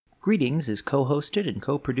Greetings is co-hosted and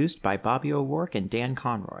co-produced by Bobby O'Rourke and Dan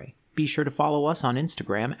Conroy. Be sure to follow us on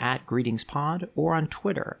Instagram at GreetingsPod or on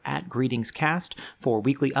Twitter at GreetingsCast for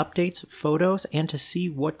weekly updates, photos, and to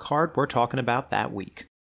see what card we're talking about that week.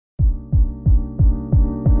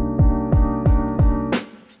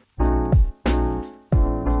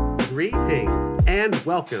 Greetings and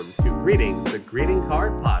welcome to Greetings, the Greeting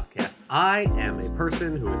Card Podcast. I am a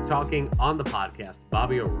person who is talking on the podcast,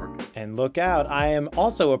 Bobby O'Rourke. And look out, I am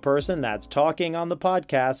also a person that's talking on the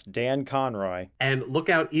podcast, Dan Conroy. And look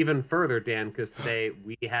out even further, Dan, because today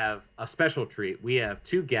we have a special treat. We have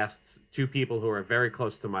two guests, two people who are very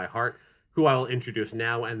close to my heart, who I will introduce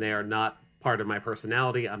now, and they are not part of my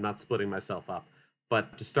personality. I'm not splitting myself up.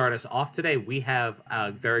 But to start us off today, we have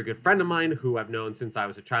a very good friend of mine who I've known since I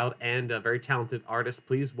was a child and a very talented artist.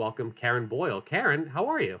 Please welcome Karen Boyle. Karen, how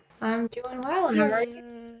are you? I'm doing well. And how are you?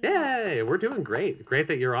 Yay, we're doing great. Great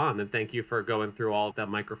that you're on, and thank you for going through all that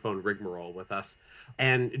microphone rigmarole with us.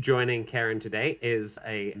 And joining Karen today is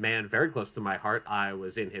a man very close to my heart. I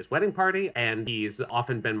was in his wedding party, and he's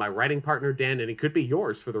often been my writing partner, Dan, and he could be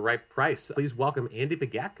yours for the right price. Please welcome Andy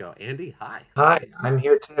Bogatko. Andy, hi. Hi, I'm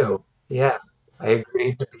here too. Yeah. I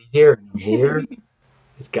agreed to be here. I'm here.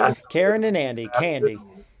 It's got Karen and Andy, Kandy.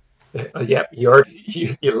 Yep, you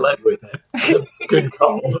led with it. Good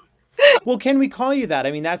call. Well, can we call you that?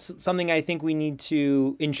 I mean, that's something I think we need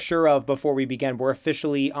to ensure of before we begin. We're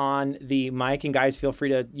officially on the mic, and guys, feel free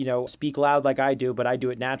to, speak loud like I do, but I do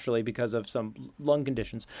it naturally because of some lung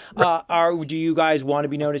conditions. Do you guys want to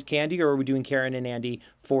be known as Kandy, or are we doing Karen and Andy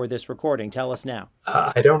for this recording? Tell us now.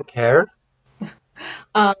 I don't care.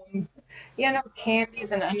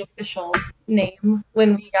 Kandy's an unofficial name.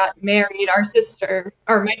 When we got married, my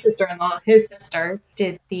sister-in-law, his sister,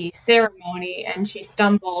 did the ceremony, and she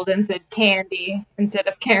stumbled and said Kandy instead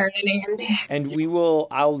of Karen and Andy. And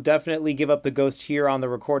I'll definitely give up the ghost here on the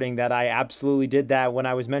recording that I absolutely did that when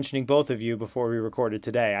I was mentioning both of you before we recorded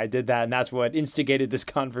today. I did that, and that's what instigated this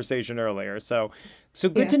conversation earlier. So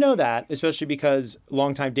good to know that, especially because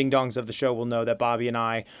longtime ding-dongs of the show will know that Bobby and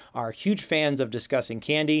I are huge fans of discussing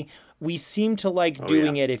Kandy. We seem to like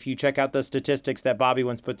doing it, if you check out the statistics that Bobby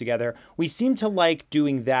once put together, we seem to like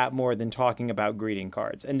doing that more than talking about greeting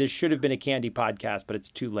cards. And this should have been a Kandy podcast, but it's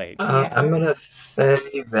too late. I'm going to say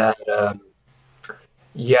that,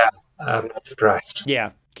 I'm not surprised.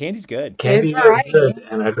 Yeah, Kandy's good. Kandy is good,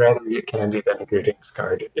 and I'd rather get Kandy than a greetings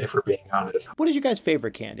card, if we're being honest. What is your guys'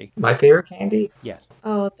 favorite candy? My favorite candy? Yes.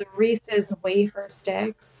 Oh, the Reese's wafer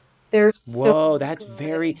sticks. They're Whoa, that's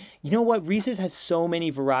good. You know what? Reese's has so many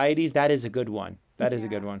varieties. That is a good one. That is a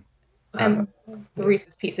good one. And the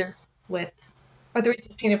Reese's Pieces the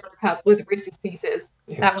Reese's Peanut Butter Cup with Reese's Pieces.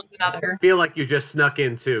 Yeah. That one's another. I feel like you just snuck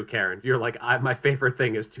in too, Karen. You're like, my favorite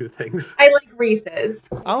thing is two things. I like Reese's.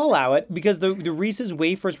 I'll allow it because the Reese's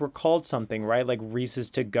wafers were called something, right? Like Reese's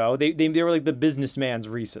to go. They were like the businessman's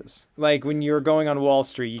Reese's. Like when you're going on Wall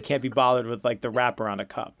Street, you can't be bothered with like the wrapper on a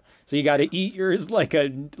cup. So you got to eat yours like a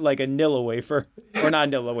Nilla wafer, or not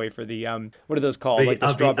Nilla wafer. The what are those called? Like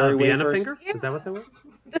the strawberry wafers. Vienna finger? Is that what they were?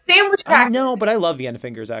 The sandwich crackers. No, but I love Vienna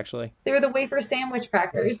fingers actually. They were the wafer sandwich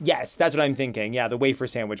crackers. Yes, that's what I'm thinking. Yeah, the wafer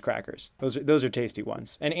sandwich crackers. Those are tasty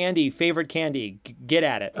ones. And Andy, favorite candy? Get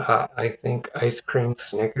at it. I think ice cream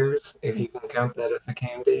Snickers, if you can count that as a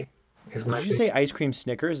candy, is my. Did you say ice cream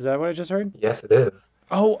Snickers? Is that what I just heard? Yes, it is.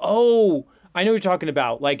 Oh. I know what you're talking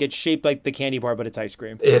about. Like, it's shaped like the candy bar, but it's ice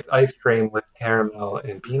cream. It's ice cream with caramel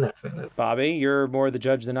and peanuts in it. Bobby, you're more the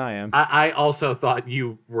judge than I am. I also thought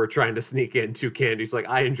you were trying to sneak in two candies. Like,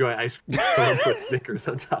 I enjoy ice cream and put Snickers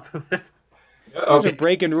on top of it. Those are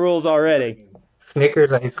breaking rules already.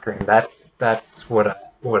 Snickers ice cream. That's what I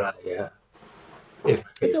is my favorite.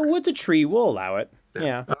 It's a treat. We'll allow it.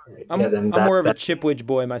 Yeah. Right. I'm more of a Chipwich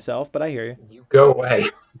boy myself, but I hear you. You go away.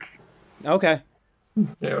 Okay.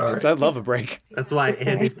 Yeah, right. I love a break. That's why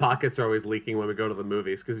Andy's pockets are always leaking when we go to the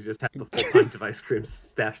movies, because he just has a full pint of ice cream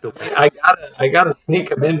stashed away. I gotta sneak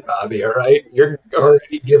him in, Bobby. All right, you're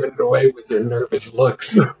already giving it away with your nervous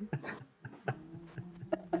looks.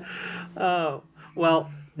 Oh well,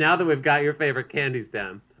 now that we've got your favorite candies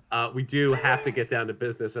down, we do have to get down to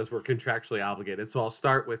business as we're contractually obligated. So I'll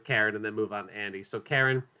start with Karen and then move on to Andy. So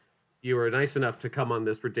Karen, you were nice enough to come on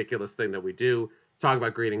this ridiculous thing that we do. Talk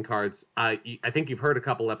about greeting cards. I think you've heard a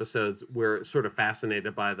couple episodes. We're sort of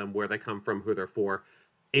fascinated by them, where they come from, who they're for.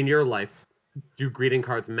 In your life, do greeting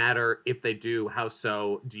cards matter? If they do, how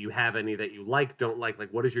so? Do you have any that you like, don't like?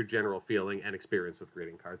 Like, what is your general feeling and experience with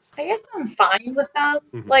greeting cards? I guess I'm fine with them.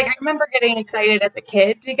 Mm-hmm. Like, I remember getting excited as a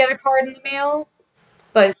kid to get a card in the mail,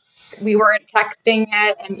 but we weren't texting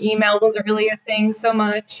yet, and email wasn't really a thing so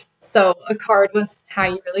much. So a card was how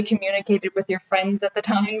you really communicated with your friends at the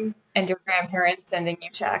time and your grandparents sending you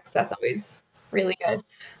checks. That's always really good.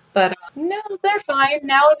 But no, they're fine.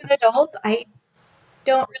 Now as an adult, I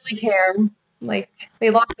don't really care. Like,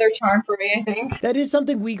 they lost their charm for me, I think. That is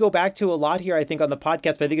something we go back to a lot here, I think, on the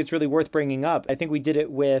podcast, but I think it's really worth bringing up. I think we did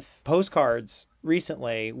it with postcards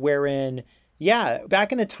recently, wherein, yeah,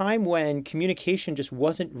 back in a time when communication just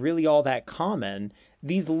wasn't really all that common,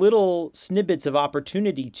 these little snippets of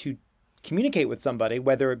opportunity to communicate with somebody,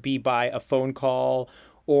 whether it be by a phone call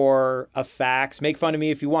or a fax, make fun of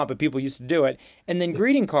me if you want, but people used to do it, and then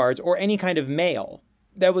greeting cards or any kind of mail,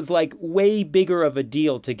 that was like way bigger of a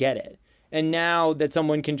deal to get it. And now that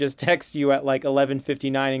someone can just text you at like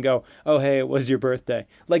 11:59 and go, "Oh, hey, it was your birthday."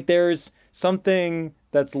 Like there's something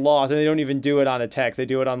that's lost, and they don't even do it on a text. They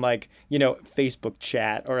do it on like, Facebook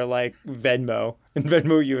chat or like Venmo, and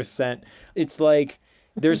Venmo you a cent. It's like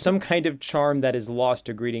there's some kind of charm that is lost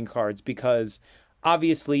to greeting cards because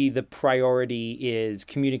obviously the priority is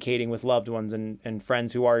communicating with loved ones and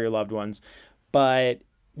friends who are your loved ones. But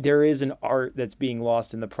there is an art that's being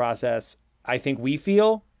lost in the process, I think we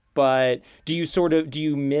feel. But do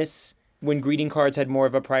you miss when greeting cards had more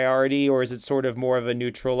of a priority, or is it sort of more of a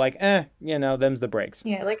neutral, like, them's the breaks?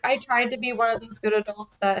 Yeah, like I tried to be one of those good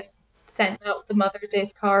adults that sent out the Mother's Day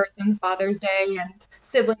cards and Father's Day and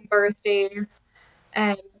sibling birthdays,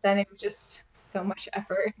 and then it was just so much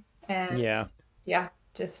effort. And yeah,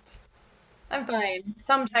 just I'm fine.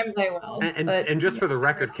 Sometimes I will. And just for the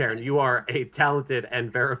record, Karen, you are a talented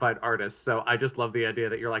and verified artist, so I just love the idea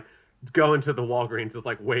that you're like, going to the Walgreens is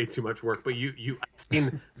like way too much work. But I've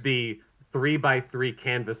seen the 3x3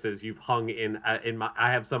 canvases you've hung in my.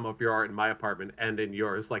 I have some of your art in my apartment and in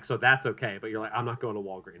yours. Like, so that's okay. But you're like, I'm not going to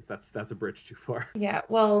Walgreens. That's a bridge too far. Yeah,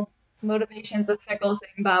 well, motivation's a fickle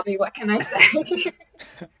thing, Bobby. What can I say?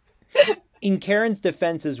 In Karen's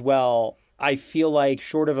defense as well, I feel like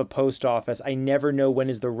short of a post office, I never know when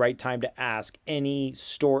is the right time to ask any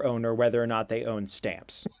store owner whether or not they own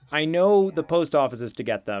stamps. I know the post office is to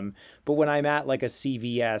get them, but when I'm at like a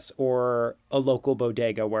CVS or a local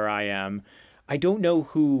bodega where I am, I don't know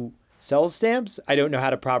who sells stamps. I don't know how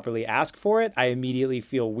to properly ask for it. I immediately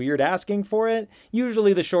feel weird asking for it.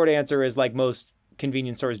 Usually the short answer is like most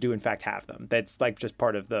convenience stores do in fact have them. That's like just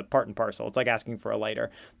part and parcel. It's like asking for a lighter.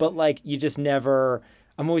 But like you just never...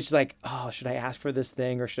 I'm always just like, oh, should I ask for this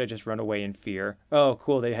thing or should I just run away in fear? Oh,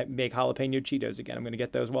 cool. They make jalapeno Cheetos again. I'm going to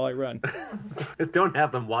get those while I run. Don't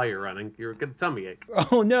have them while you're running. You're getting a tummy ache.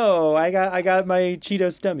 Oh, no. I got my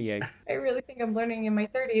Cheetos tummy ache. I really think I'm learning in my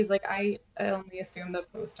 30s. Like, I only assume the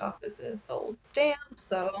post offices sold stamps,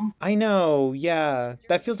 so. I know. Yeah.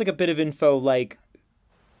 That feels like a bit of info. Like,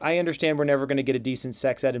 I understand we're never going to get a decent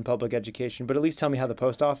sex ed in public education, but at least tell me how the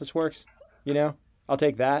post office works, I'll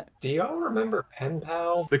take that. Do y'all remember pen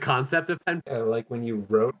pals? The concept of pen pals? Like when you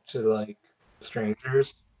wrote to like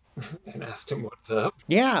strangers and asked them what's up?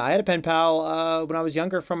 Yeah, I had a pen pal when I was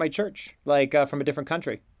younger from my church, like from a different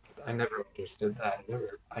country. I never understood that.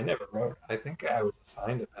 I never wrote. I think I was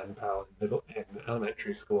assigned a pen pal in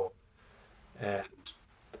elementary school, and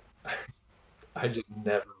I just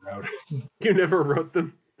never wrote it. You never wrote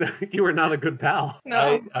them? You were not a good pal.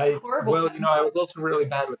 No, I horrible. Well, I was also really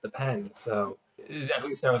bad with the pen, so at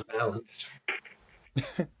least I was balanced.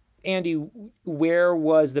 Andy, where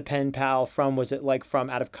was the pen pal from? Was it like from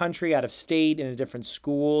out of country, out of state, in a different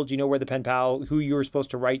school? Do you know where the pen pal, who you were supposed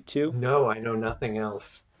to write to? No, I know nothing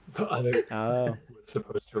else other than was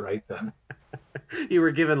supposed to write them. You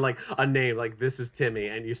were given like a name, like this is Timmy,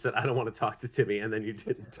 and you said, I don't want to talk to Timmy, and then you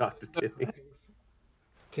didn't talk to Timmy.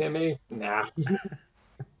 Timmy? Nah.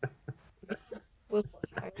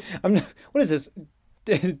 I'm not, what is this?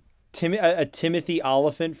 A Timothy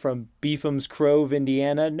Oliphant from Beefham's Grove,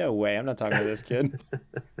 Indiana? No way. I'm not talking to this kid. The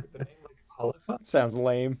name like Oliphant? Sounds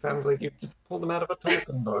lame. Sounds like you just pulled him out of a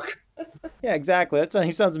Tolkien book. Yeah, exactly.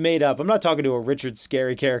 He sounds made up. I'm not talking to a Richard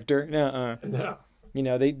Scarry character.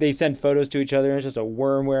 No. They send photos to each other and it's just a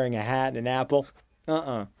worm wearing a hat and an apple.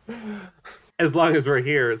 As long as we're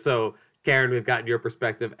here. So, Karen, we've gotten your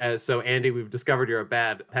perspective. So, Andy, we've discovered you're a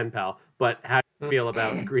bad pen pal. But how do you feel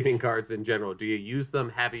about greeting cards in general? Do you use them?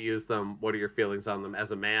 Have you used them? What are your feelings on them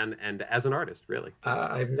as a man and as an artist, really?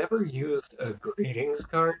 I've never used a greetings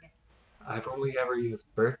card. I've only ever used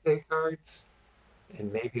birthday cards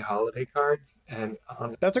and maybe holiday cards. And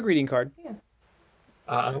that's a greeting card. Yeah.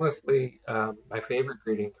 Honestly, my favorite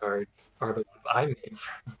greeting cards are the ones I made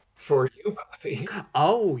for you, Bobby.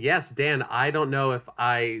 Oh, yes, Dan. I don't know if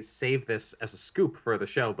I saved this as a scoop for the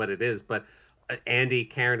show, but it is. But Andy,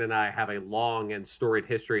 Karen, and I have a long and storied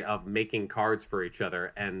history of making cards for each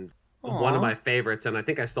other. And one of Aw. my favorites, and I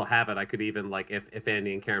think I still have it. I could even, like, if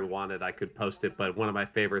Andy and Karen wanted, I could post it. But one of my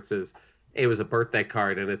favorites is it was a birthday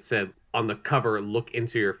card, and it said on the cover, "Look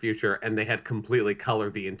into your future," and they had completely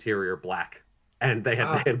colored the interior black, and they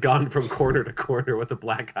had gone from corner to corner with a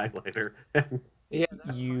black highlighter. Yeah,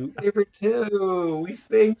 that's You my favorite too. We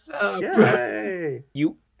synced up. Yay!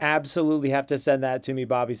 You absolutely have to send that to me,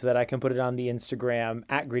 Bobby, so that I can put it on the Instagram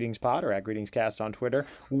at GreetingsPod or at GreetingsCast on Twitter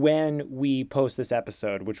when we post this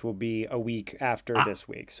episode, which will be a week after this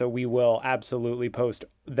week. So we will absolutely post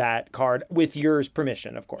that card with yours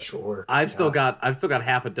permission, of course. Sure. I've still got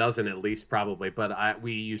half a dozen at least, probably. But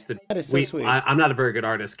we used to. That is so sweet. I'm not a very good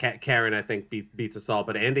artist. Karen, I think, beats us all.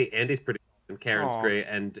 But Andy's pretty. And Karen's Aw. great,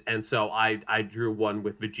 and so I drew one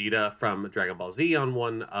with Vegeta from Dragon Ball Z on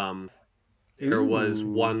one. There was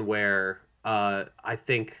one where I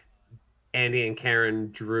think Andy and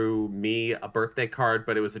Karen drew me a birthday card,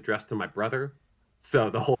 but it was addressed to my brother. So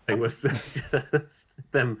the whole thing was just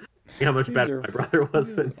them how much better my brother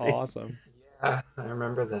was than me. Awesome. Yeah, I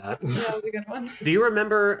remember that. Yeah, that was a good one. Do you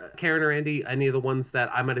remember, Karen or Andy, any of the ones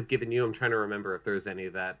that I might have given you? I'm trying to remember if there's any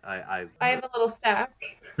that I have a little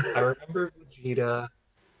stack. I remember Vegeta.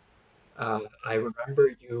 I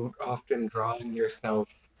remember you often drawing yourself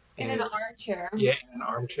In an armchair. Yeah, in an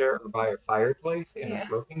armchair or by a fireplace in Yeah. a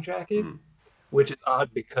smoking jacket, which is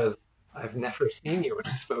odd because I've never seen you in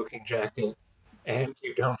a smoking jacket and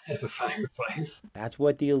you don't have a fireplace. That's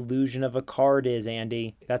what the illusion of a card is,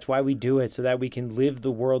 Andy. That's why we do it, so that we can live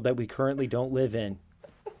the world that we currently don't live in.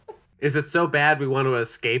 Is it so bad we want to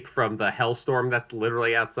escape from the hellstorm that's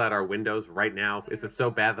literally outside our windows right now? Is it so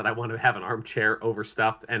bad that I want to have an armchair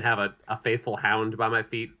overstuffed and have a faithful hound by my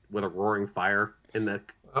feet with a roaring fire in the...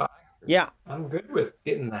 Yeah. I'm good with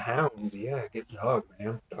getting the hound. Yeah, get dog,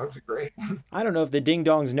 man. Dogs are great. I don't know if the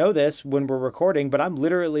ding-dongs know this when we're recording, but I'm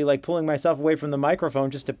literally like pulling myself away from the microphone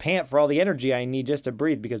just to pant for all the energy I need just to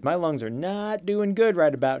breathe, because my lungs are not doing good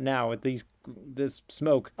right about now with this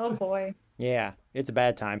smoke. Oh boy. Yeah, it's a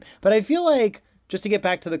bad time. But I feel like, just to get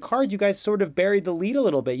back to the cards, you guys sort of buried the lead a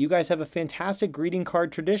little bit. You guys have a fantastic greeting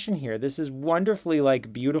card tradition here. This is wonderfully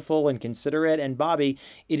like beautiful and considerate. And Bobby,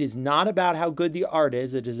 it is not about how good the art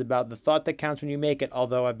is. It is about the thought that counts when you make it.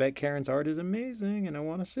 Although I bet Karen's art is amazing and I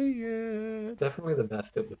want to see it. Definitely the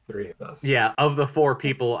best of the three of us. Yeah, of the four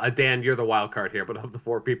people, Dan, you're the wild card here, but of the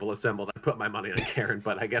four people assembled, I put my money on Karen,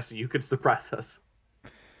 but I guess you could surprise us.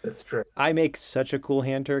 That's true. I make such a cool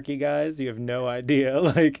hand turkey, guys. You have no idea.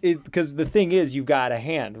 Because the thing is, you've got a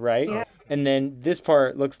hand, right? Yeah. And then this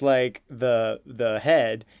part looks like the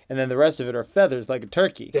head, and then the rest of it are feathers like a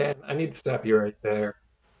turkey. Dan, I need to stop you right there.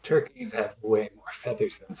 Turkeys have way more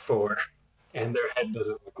feathers than four, and their head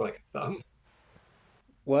doesn't look like a thumb.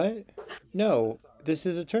 What? No, this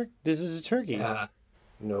is a turkey.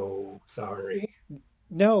 No, sorry.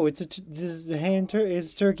 No, this is a hand.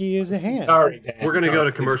 It's turkey is a hand. Sorry, Dan. We're going to go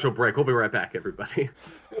to commercial break. We'll be right back, everybody.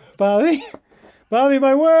 Bobby,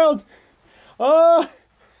 my world. Oh,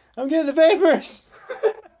 I'm getting the vapors.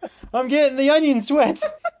 I'm getting the onion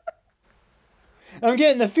sweats. I'm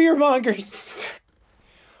getting the fear mongers.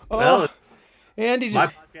 Oh, Well, Andy, my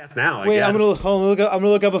podcast now, I wait, guess. I'm gonna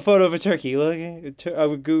look up a photo of a turkey. I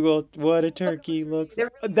would Google what a turkey looks.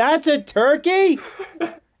 That's a turkey.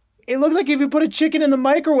 It looks like if you put a chicken in the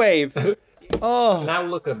microwave. Oh. Now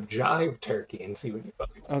look up jive turkey and see what you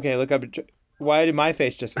find. Okay, look up. Why did my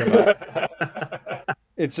face just come up?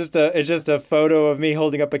 It's just a photo of me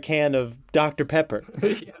holding up a can of Dr. Pepper.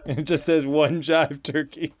 Yeah. And it just says one jive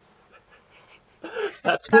turkey.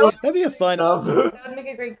 That'd be a fun. That would make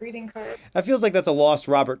a great greeting card. That feels like that's a lost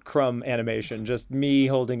Robert Crumb animation. Just me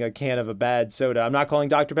holding a can of a bad soda. I'm not calling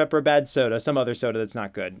Dr. Pepper a bad soda. Some other soda that's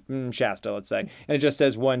not good. Shasta, let's say. And it just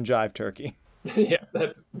says one jive turkey. Yeah,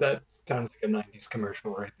 that sounds like a 90s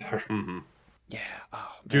commercial right there. Mm-hmm. Yeah.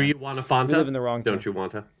 Oh, Do you want a Fanta? We live in the wrong Don't time. you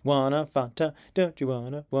want to? Wanna Fanta? Don't you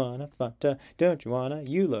wanna Fanta? Don't you wanna?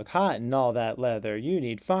 You look hot in all that leather. You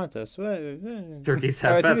need Fanta. Turkeys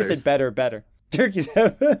have I think feathers. they said better. Turkeys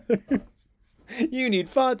have feathers. You need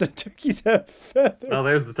Fanta. Turkeys have feathers. Well,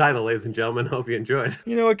 there's the title, ladies and gentlemen. Hope you enjoyed.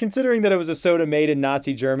 You know what? Considering that it was a soda made in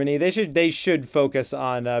Nazi Germany, they should focus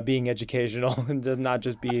on being educational and not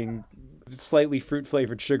just being slightly fruit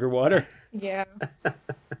flavored sugar water. Yeah.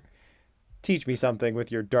 Teach me something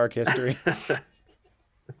with your dark history.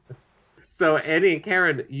 So, Andy and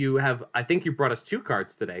Karen, I think you brought us 2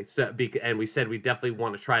 cards today. And we said we definitely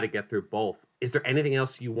want to try to get through both. Is there anything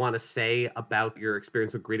else you want to say about your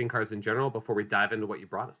experience with greeting cards in general before we dive into what you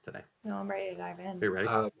brought us today? No, I'm ready to dive in. Are you ready?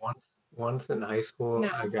 Once in high school,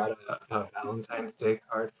 No. I got a Valentine's Day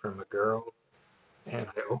card from a girl, and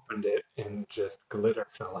I opened it, and just glitter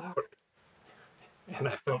fell out. and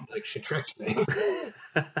I felt like she tricked me.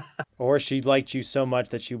 Or she liked you so much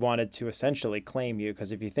that she wanted to essentially claim you,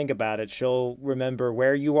 because if you think about it, she'll remember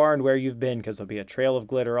where you are and where you've been, because there'll be a trail of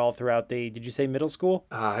glitter all throughout did you say middle school?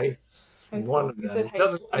 I High one school. of You them. said It high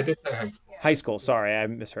doesn't. school. I did say high school. High school, sorry, I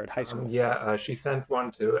misheard. High school. Yeah, she sent one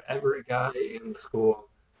to every guy in school,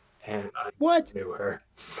 and I What? knew her.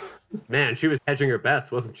 Man, she was hedging her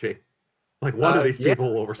bets, wasn't she? Like, one of these Yeah,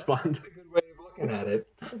 people will respond. that's a good way of looking at it.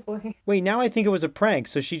 Oh boy. Wait, now I think it was a prank,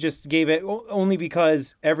 so she just gave it only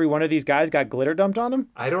because every one of these guys got glitter dumped on them?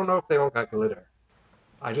 I don't know if they all got glitter.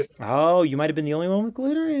 I just Oh, you might have been the only one with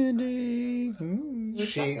glitter, Andy. Hmm.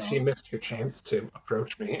 she missed her chance to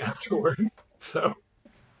approach me afterwards. So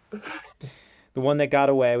The one that got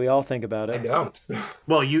away, we all think about I it. don't.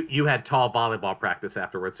 Well, you had tall volleyball practice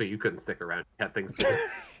afterwards, so you couldn't stick around. You had things to do.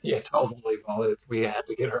 Yeah, tall volleyball. We had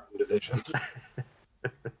to get our own division.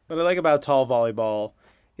 What I like about tall volleyball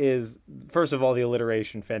is, first of all, the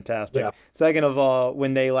alliteration, fantastic. Yeah. Second of all,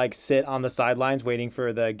 when they like sit on the sidelines waiting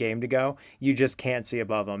for the game to go, you just can't see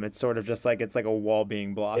above them. It's sort of just like it's like a wall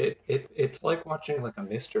being blocked. It's like watching like a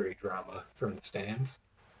mystery drama from the stands.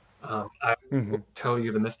 I Mhm. will tell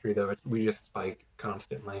you the mystery though. We just spike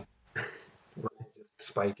constantly. We're just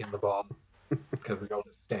spiking the ball because we all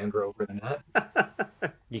just stand over the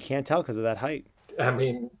net. You can't tell because of that height. I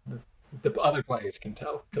mean, the other players can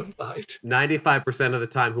tell because of the height. 95% of the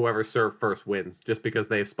time, whoever served first wins, just because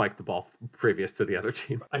they've spiked the ball previous to the other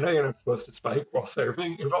team. I know you're not supposed to spike while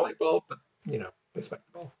serving in volleyball, but they spike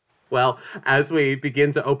the ball. Well, as we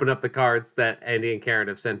begin to open up the cards that Andy and Karen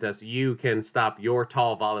have sent us, you can stop your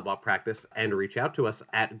tall volleyball practice and reach out to us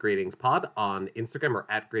at GreetingsPod on Instagram or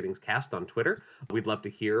at GreetingsCast on Twitter. We'd love to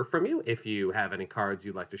hear from you if you have any cards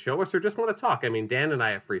you'd like to show us or just want to talk. I mean, Dan and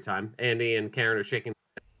I have free time. Andy and Karen are shaking.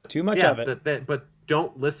 Too much of it. But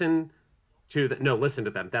don't listen to the. No, listen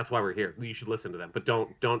to them. That's why we're here. You should listen to them, but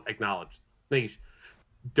don't acknowledge. No,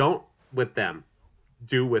 don't with them.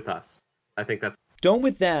 Do with us. I think that's. Don't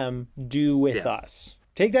with them, do with Yes. us.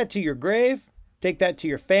 Take that to your grave. Take that to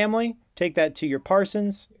your family. Take that to your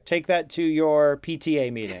parsons. Take that to your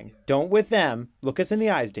PTA meeting. Don't with them. Look us in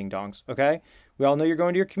the eyes, ding dongs, okay? We all know you're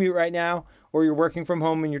going to your commute right now, or you're working from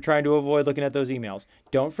home and you're trying to avoid looking at those emails.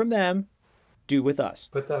 Don't from them, do with us.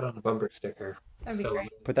 Put that on a bumper sticker. That'd be great.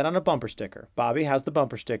 Put that on a bumper sticker. Bobby, how's the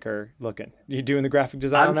bumper sticker looking? You doing the graphic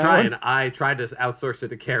design on I'm that trying. one? I tried to outsource it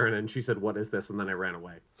to Karen, and she said, "What is this?" And then I ran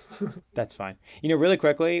away. That's fine. You know, really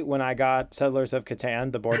quickly, when I got Settlers of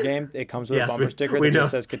Catan, the board game, it comes with a bumper sticker that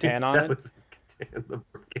just says Catan on it. Catan, the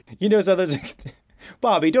board game. You know Settlers of Catan.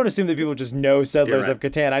 Bobby, don't assume that people just know Settlers You're of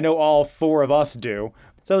Catan. I know all four of us do.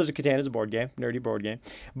 Settlers of Catan is a board game, nerdy board game.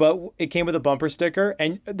 But it came with a bumper sticker,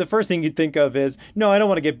 and the first thing you'd think of is, no, I don't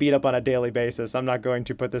want to get beat up on a daily basis. I'm not going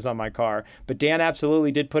to put this on my car. But Dan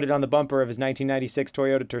absolutely did put it on the bumper of his 1996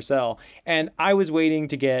 Toyota Tercel. And I was waiting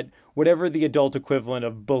to get whatever the adult equivalent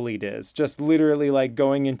of bullied is. Just literally like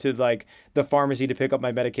going into like the pharmacy to pick up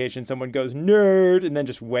my medication. Someone goes, nerd, and then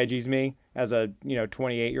just wedgies me as a,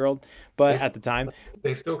 28-year-old. But at the time,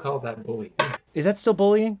 They still call that bullying. is that still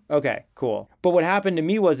bullying? Okay, cool. But what happened to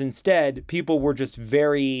me was instead, people were just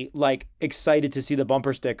very like excited to see the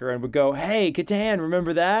bumper sticker and would go, hey, Catan,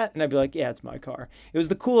 remember that? And I'd be like, yeah, it's my car. It was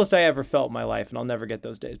the coolest I ever felt in my life, and I'll never get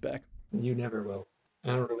those days back. You never will.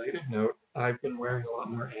 On a related note, I've been wearing a lot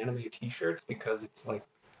more anime t-shirts because it's like,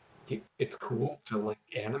 it's cool to like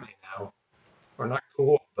anime now. Or not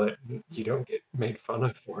cool, but you don't get made fun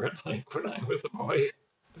of for it like when I was a boy.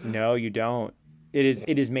 No, you don't. It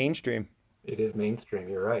is mainstream. It is mainstream,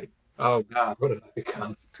 you're right. Oh god, what have I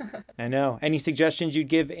become? I know. Any suggestions you'd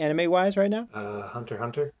give anime-wise right now? Hunter x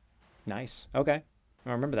Hunter? Nice. Okay.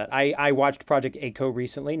 I remember that. I watched Project Echo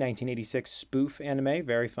recently, 1986 spoof anime.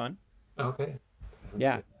 Very fun. Okay. Sounds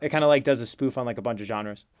Yeah. good. It kind of like does a spoof on like a bunch of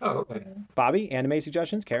genres. Oh, okay. Bobby, anime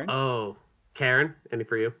suggestions? Karen? Oh, Karen, any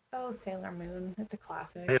for you? Oh, Sailor Moon. It's a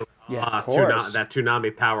classic. Hey, Yeah, of course. That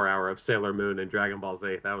Toonami Power Hour of Sailor Moon and Dragon Ball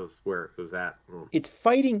Z. That was where it was at. Mm. It's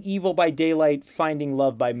fighting evil by daylight, finding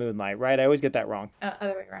love by moonlight, right? I always get that wrong.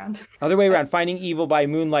 Other way around. Other way around, finding evil by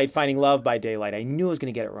moonlight, finding love by daylight. I knew I was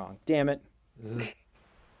going to get it wrong. Damn it.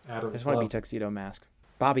 I just want to be Tuxedo Mask.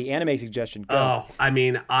 Bobby, anime suggestion. Go. Oh, I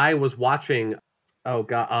mean, I was watching,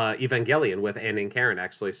 Evangelion with Andy and Karen,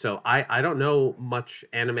 actually. So I don't know much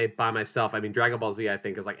anime by myself. I mean, Dragon Ball Z, I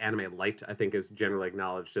think, is like anime light, I think is generally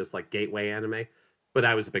acknowledged as like gateway anime. But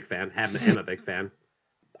I was a big fan, am a big fan.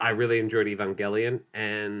 I really enjoyed Evangelion.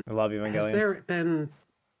 And I love Evangelion. has there been,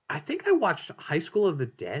 I think I watched High School of the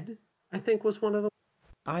Dead, I think was one of them.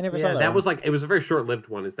 I never saw Yeah, that that one. was like, it was a very short-lived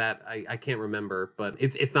one. Is that I can't remember, but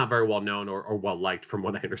it's not very well known or well liked from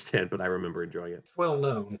what I understand. But I remember enjoying it. It's well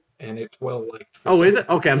known and it's well liked for Oh, some is it?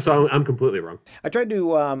 Okay, reason. I'm completely wrong. I tried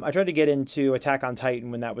to get into Attack on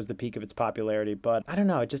Titan when that was the peak of its popularity, but I don't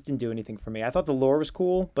know, it just didn't do anything for me. I thought the lore was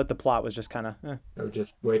cool, but the plot was just kind of Or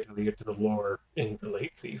just wait till you get to the lore in the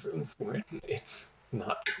late seasons when it's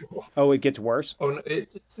not cool. Oh, it gets worse, Oh, no,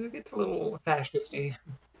 it gets a little fascisty.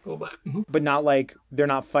 A little bit. but not like they're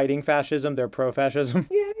not fighting fascism, they're pro-fascism.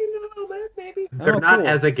 Yeah, you know, a little bit, maybe. They're Oh, not cool.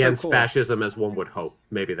 as So against cool. fascism as one would hope.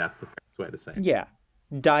 Maybe that's the fairest way to say it. Yeah.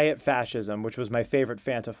 Diet fascism, which was my favorite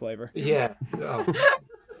Fanta flavor. Yeah.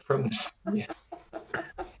 From yeah.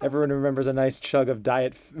 Everyone remembers a nice chug of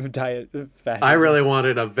diet fascism. I really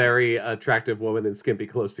wanted a very attractive woman in skimpy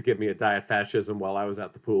clothes to give me a diet fascism while I was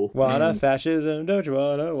at the pool. Wanna fascism, don't you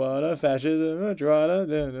wanna fascism, don't you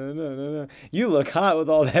wanna, You look hot with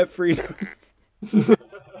all that freedom.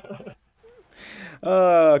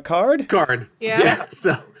 Card? Card. Yeah.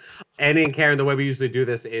 So, Annie and Karen, the way we usually do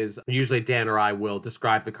this is usually Dan or I will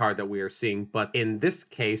describe the card that we are seeing. But in this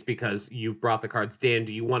case, because you've brought the cards, Dan,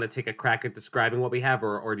 do you want to take a crack at describing what we have,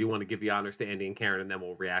 or do you want to give the honors to Andy and Karen, and then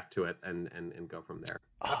we'll react to it and go from there?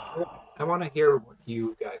 I want to hear what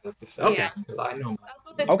you guys have to say. Okay. Because I know That's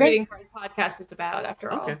what this Okay. reading card podcast is about,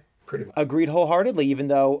 after all. Okay. pretty much. Agreed wholeheartedly, even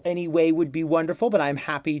though any way would be wonderful, but I'm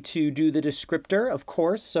happy to do the descriptor, of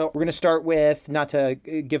course. So we're going to start with, not to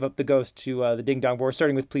give up the ghost to the ding dong, but we're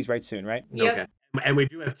starting with please write soon, right? Yep. Okay. And we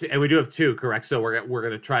do have two, correct? So we're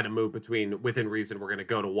going to try to move within reason. We're going to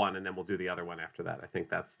go to one, and then we'll do the other one after that. I think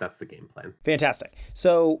that's the game plan. Fantastic.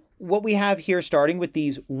 So what we have here, starting with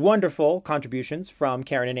these wonderful contributions from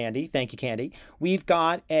Karen and Andy. Thank you, Kandy. We've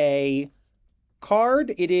got a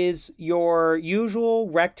card. It is your usual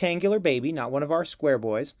rectangular baby, not one of our square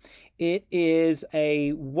boys. It is a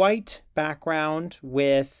white background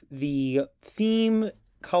with the theme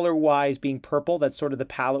color-wise being purple. That's sort of the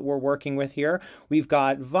palette we're working with here. We've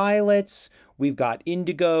got violets, we've got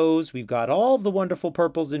indigos, we've got all the wonderful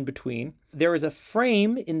purples in between. There is a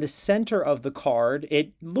frame in the center of the card.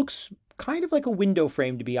 It looks kind of like a window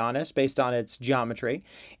frame, to be honest, based on its geometry.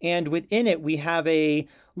 And within it, we have a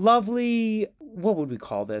lovely, what would we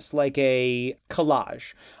call this? Like a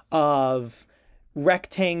collage of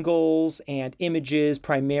rectangles and images,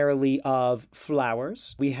 primarily of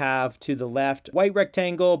flowers. We have to the left white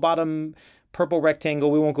rectangle, bottom purple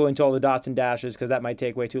rectangle. We won't go into all the dots and dashes because that might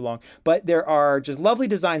take way too long. But there are just lovely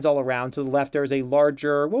designs all around. To the left, there's a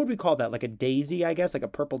larger, what would we call that? Like a daisy, I guess, like a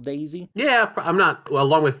purple daisy. Yeah, I'm not, well,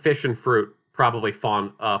 along with fish and fruit, probably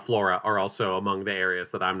flora are also among the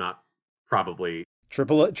areas that I'm not probably.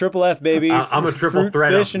 Triple F, baby. I'm a triple Fruit,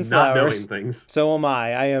 threat fish, of and not flowers. knowing things. So am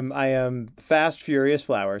I. I am fast, furious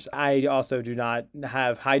flowers. I also do not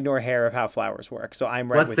have hide nor hair of how flowers work. So I'm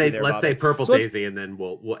right Let's with say you there, let's Bobby. say purple So let's- daisy, and then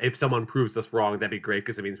we'll if someone proves us wrong, that'd be great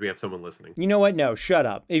because it means we have someone listening. You know what? No, shut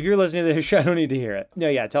up. If you're listening to this show, I don't need to hear it. No,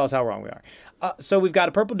 yeah, tell us how wrong we are. So we've got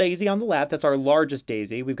a purple daisy on the left. That's our largest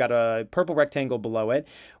daisy. We've got a purple rectangle below it.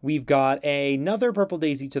 We've got another purple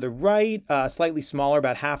daisy to the right, slightly smaller,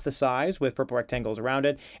 about half the size, with purple rectangles around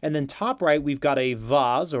it. And then top right, we've got a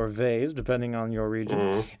vase or vase, depending on your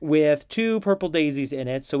region, with two purple daisies in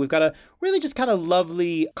it. So we've got a really just kind of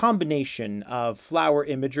lovely combination of flower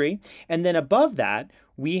imagery. And then above that,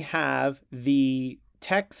 we have the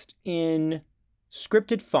text in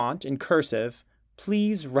scripted font in cursive,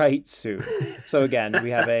 please write soon. So again,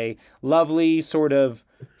 we have a lovely sort of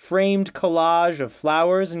framed collage of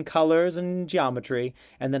flowers and colors and geometry.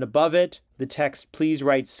 And then above it, the text, please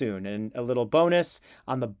write soon. And a little bonus,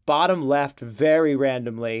 on the bottom left, very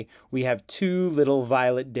randomly, we have two little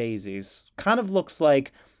violet daisies. Kind of looks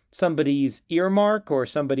like somebody's earmark or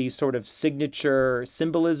somebody's sort of signature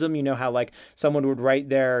symbolism. You know how like someone would write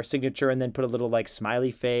their signature and then put a little like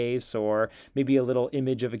smiley face or maybe a little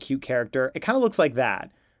image of a cute character. It kind of looks like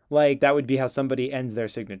that. Like that would be how somebody ends their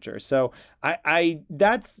signature. So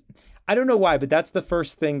I don't know why, but that's the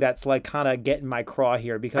first thing that's like kind of getting my craw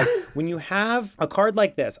here, because when you have a card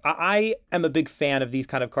like this, I am a big fan of these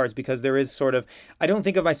kind of cards because there is sort of, I don't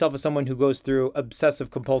think of myself as someone who goes through obsessive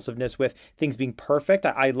compulsiveness with things being perfect.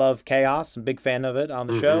 I love chaos. I'm a big fan of it on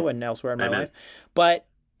the show and elsewhere in my life. But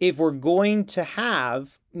if we're going to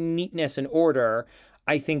have neatness and order,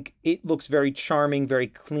 I think it looks very charming, very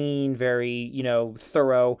clean, very,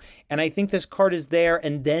 thorough. And I think this card is there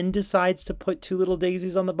and then decides to put two little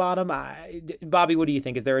daisies on the bottom. Bobby, what do you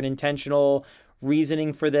think? Is there an intentional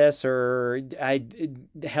reasoning for this or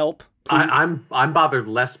help? Please? I'm bothered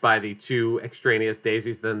less by the two extraneous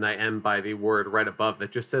daisies than I am by the word right above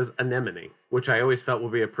that just says anemone, which I always felt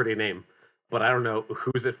would be a pretty name. But I don't know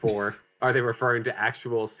who's it for. Are they referring to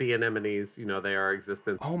actual sea anemones? You know, they are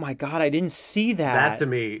existent. Oh my God, I didn't see That that. to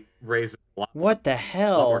me raises What the a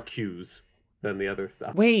lot more hell? cues than the other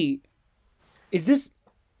stuff. Wait, is this Is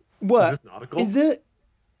what? this nautical?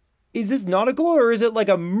 Is this nautical or is it like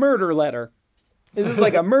a murder letter? Is this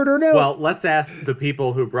like a murder note? Well, let's ask the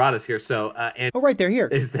people who brought us here. So, and Oh, right, they're here.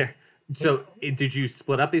 is there? So, did you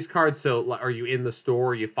split up these cards? So, are you in the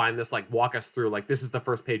store? You find this? Like, walk us through. Like, this is the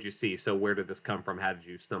first page you see. So, where did this come from? How did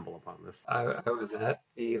you stumble upon this? I was at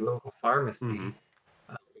the local pharmacy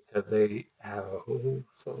because they have a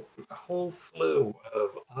whole slew of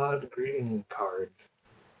odd greeting cards.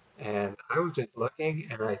 And I was just looking,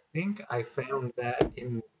 and I think I found that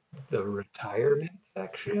in the retirement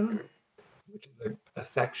section, which is a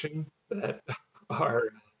section that our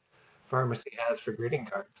pharmacy has for greeting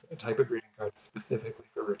cards, a type of greeting card specifically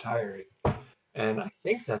for retirees. And I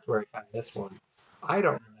think that's where I found this one. I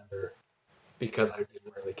don't remember because I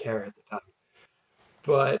didn't really care at the time.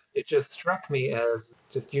 But it just struck me as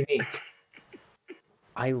just unique.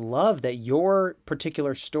 I love that your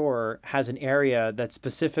particular store has an area that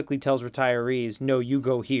specifically tells retirees, no, you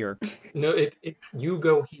go here. No, it's you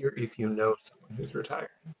go here if you know someone who's retiring.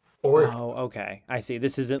 Or Oh, okay. I see.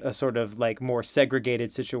 This isn't a sort of like more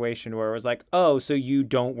segregated situation where it was like, oh, so you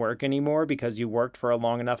don't work anymore because you worked for a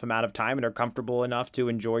long enough amount of time and are comfortable enough to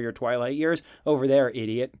enjoy your twilight years? Over there,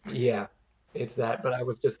 idiot. yeah, it's that. But I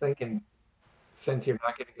was just thinking, since you're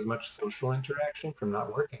not getting as much social interaction from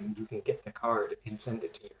not working, you can get the card and send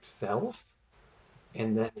it to yourself,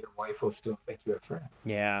 and then your wife will still think you have friends.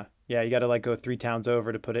 Yeah. Yeah, you got to like go 3 towns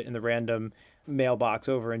over to put it in the random mailbox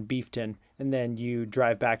over in Beefton. And then you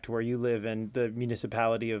drive back to where you live in the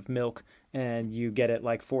municipality of Milk and you get it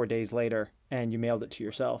like 4 days later and you mailed it to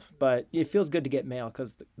yourself. But it feels good to get mail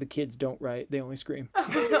because the kids don't write. They only scream.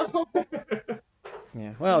 Oh, no.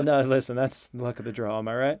 Yeah. Well, no, listen, that's the luck of the draw. Am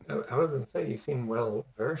I right? I was going to say, you seem well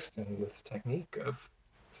versed in this technique of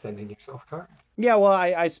sending yourself cards. Yeah, well,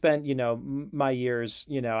 I spent, my years,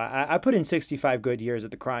 I put in 65 good years at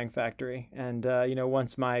the Crying Factory. And,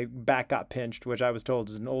 once my back got pinched, which I was told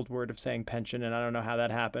is an old word of saying pension, and I don't know how that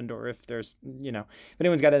happened or if there's, if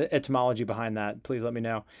anyone's got an etymology behind that, please let me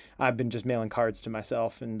know. I've been just mailing cards to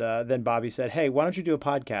myself. And then Bobby said, hey, why don't you do a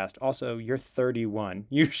podcast? Also, you're 31.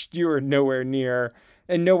 You are nowhere near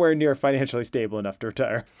financially stable enough to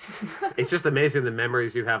retire. It's just amazing the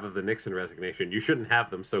memories you have of the Nixon resignation. You shouldn't have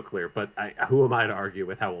them so clear, but who am I to argue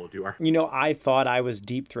with how old you are? I thought I was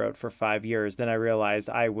deep throat for 5 years. Then I realized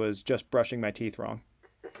I was just brushing my teeth wrong.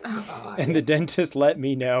 And the dentist let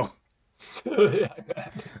me know.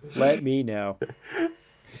 Let me know.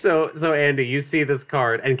 So Andy, you see this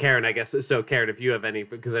card, and Karen, I guess. So Karen, if you have any,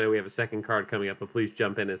 because I know we have a second card coming up, but please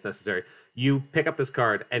jump in as necessary. You pick up this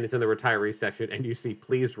card, and it's in the retiree section, and you see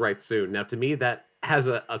 "Please write soon." Now, to me, that has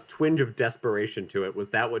a twinge of desperation to it. Was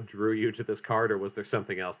that what drew you to this card, or was there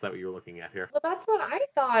something else that you were looking at here? Well, that's what I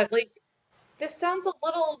thought. Like, this sounds a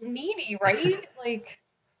little needy, right? Like,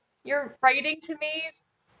 you're writing to me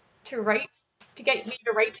to get me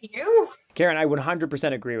to write to you? Karen, I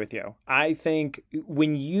 100% agree with you. I think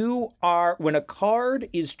when a card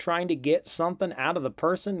is trying to get something out of the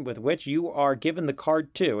person with which you are given the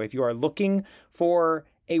card to, if you are looking for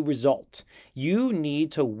a result, you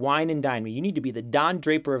need to wine and dine me. You need to be the Don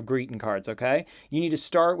Draper of greeting cards, okay? You need to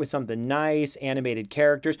start with something nice, animated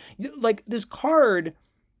characters. Like this card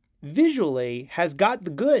visually has got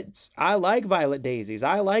the goods. I like violet daisies.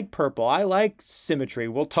 I like purple. I like symmetry.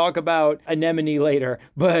 We'll talk about anemone later,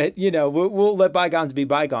 but we'll let bygones be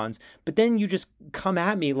bygones. But then you just come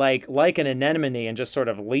at me like an anemone and just sort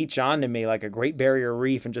of leech onto me like a Great Barrier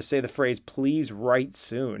Reef and just say the phrase, please write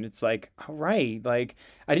soon. It's like, all right. Like,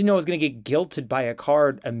 I didn't know I was going to get guilted by a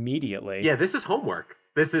card immediately. Yeah, this is homework.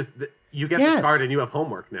 You get this card and you have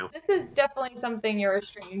homework now. This is definitely something your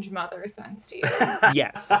estranged mother sends to you.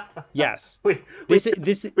 Yes. We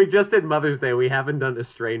just did Mother's Day. We haven't done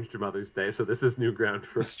Estranged Mother's Day, so this is new ground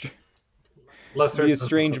for us. The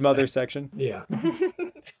estranged mother section. Yeah.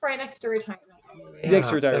 Right next to retirement. Next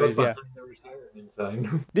to retirees, yeah. The retirement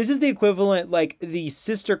sign. This is the equivalent, like the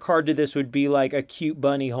sister card to this would be like a cute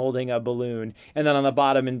bunny holding a balloon, and then on the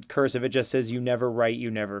bottom in cursive it just says, "You never write,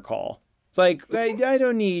 you never call." It's like, I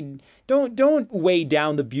don't weigh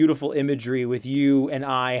down the beautiful imagery with you and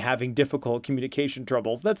I having difficult communication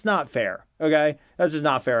troubles. That's not fair. Okay. That's just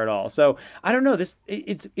not fair at all. So I don't know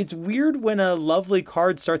it's weird when a lovely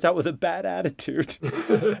card starts out with a bad attitude.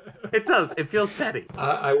 It does. It feels petty.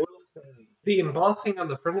 I will say the embossing on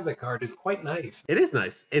the front of the card is quite nice. It is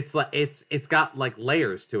nice. It's like, it's got like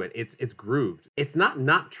layers to it. It's grooved. It's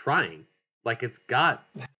not trying. Like it's got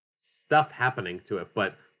stuff happening to it,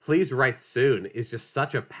 but please write soon is just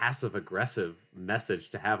such a passive aggressive message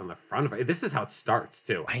to have on the front of it. This is how it starts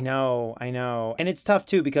too. I know. And it's tough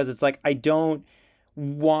too, because it's like, I don't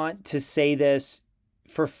want to say this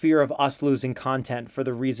for fear of us losing content for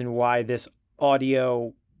the reason why this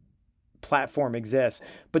audio platform exists.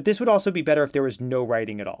 But this would also be better if there was no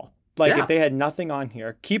writing at all. Like if they had nothing on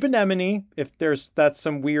here. Keep anemone if that's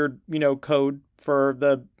some weird, code for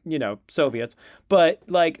the, Soviets. But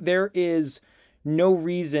like there is no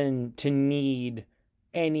reason to need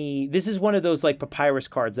any. This is one of those like papyrus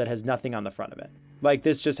cards that has nothing on the front of it. Like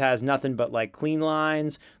this just has nothing but like clean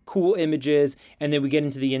lines, cool images, and then we get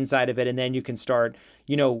into the inside of it, and then you can start,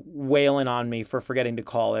 wailing on me for forgetting to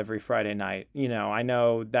call every Friday night. I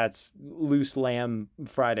know that's Loose Lamb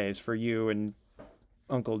Fridays for you and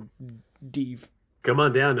Uncle Deef. Come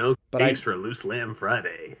on down, Uncle Deef's for Loose Lamb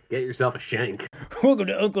Friday. Get yourself a shank. Welcome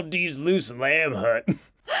to Uncle Deef's Loose Lamb Hut.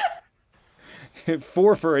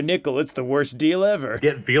 4 for a nickel. It's the worst deal ever.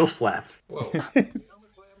 Get veal slapped. Whoa. How much lamb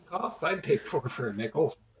costs? I'd take 4 for a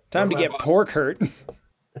nickel. Time to get pork hurt.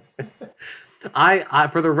 I,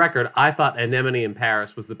 for the record, I thought Anemone in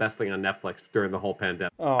Paris was the best thing on Netflix during the whole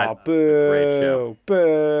pandemic. Oh, boo! Great show.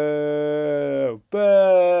 Boo!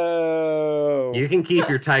 Boo! You can keep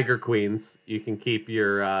your Tiger Queens. You can keep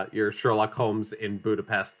your Sherlock Holmes in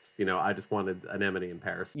Budapest. I just wanted Anemone in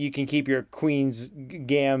Paris. You can keep your Queen's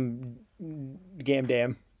Gam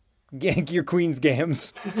Dam. Your Queen's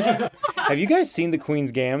Gams. Have you guys seen the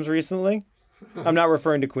Queen's Gams recently? I'm not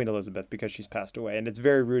referring to Queen Elizabeth because she's passed away, and it's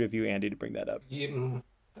very rude of you, Andy, to bring that up.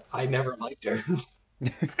 I never liked her.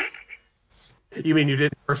 You mean you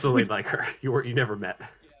didn't personally like her? You never met?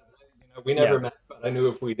 Yeah, we never met, but I knew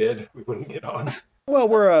if we did, we wouldn't get on. Well,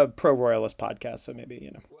 we're a pro-royalist podcast, so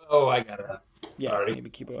maybe, Oh, I gotta. Yeah, Sorry.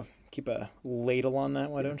 maybe keep a ladle on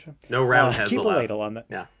that, why don't you? No round heads keep allowed. a ladle on that.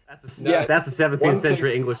 Yeah, that's a 17th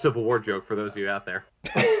century English Civil War joke for those of you out there.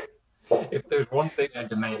 If there's one thing I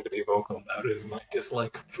demand to be vocal about is my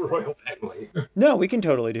dislike of the royal family. No, we can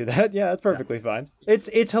totally do that. Yeah, that's perfectly fine.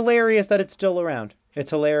 It's hilarious that it's still around. It's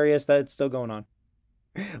hilarious that it's still going on.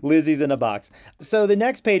 Lizzie's in a box. So the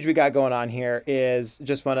next page we got going on here is,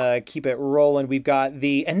 just want to keep it rolling. We've got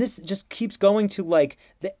and this just keeps going to like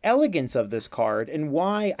the elegance of this card and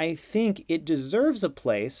why I think it deserves a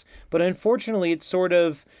place, but unfortunately it sort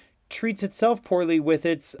of treats itself poorly with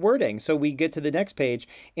its wording. So we get to the next page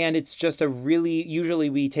and it's just usually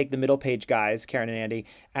we take the middle page guys, Karen and Andy,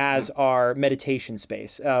 as our meditation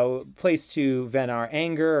space, place to vent our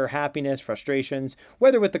anger or happiness, frustrations,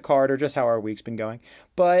 whether with the card or just how our week's been going.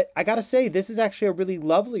 But I gotta say, this is actually a really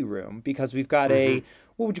lovely room because we've got what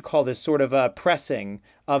would you call this, sort of a pressing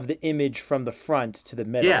of the image from the front to the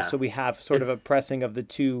middle. Yeah. So we have sort of a pressing of the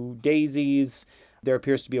 2 daisies. There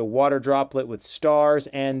appears to be a water droplet with stars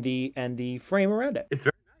and the frame around it. It's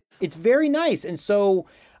very nice. It's very nice. And so,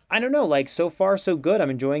 I don't know, like so far so good.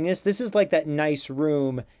 I'm enjoying this. This is like that nice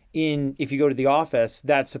room if you go to the office,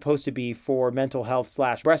 that's supposed to be for mental health /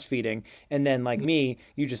 breastfeeding. And then like me,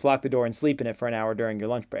 you just lock the door and sleep in it for an hour during your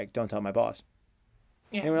lunch break. Don't tell my boss.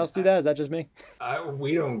 Yeah. Anyone else do that? Is that just me?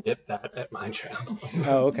 We don't get that at my job.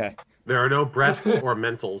 Oh, okay. There are no breasts or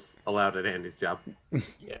mentals allowed at Andy's job.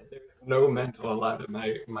 Yeah, there's no mental allowed at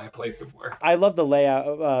my place of work. I love the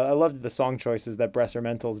layout. I loved the song choices that Breasts or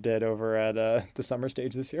Mentals did over at the summer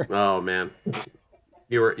stage this year. Oh man,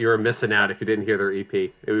 you were missing out if you didn't hear their EP.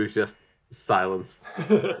 It was just silence.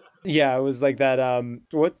 Yeah, it was like that.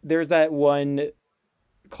 There's that one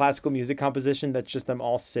classical music composition that's just them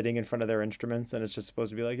all sitting in front of their instruments, and it's just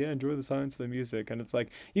supposed to be like, yeah, enjoy the silence of the music. And it's like,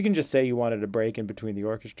 you can just say you wanted a break in between the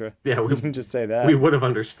orchestra. Yeah, we can just say that. We would have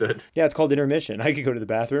understood. Yeah, it's called intermission. I could go to the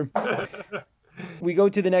bathroom. We go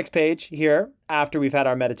to the next page here after we've had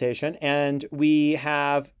our meditation, and we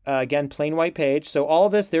have, again, plain white page. So all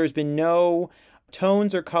of this, there's been no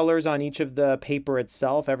tones or colors on each of the paper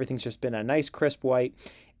itself. Everything's just been a nice crisp white.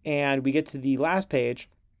 And we get to the last page,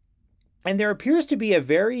 and there appears to be a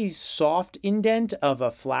very soft indent of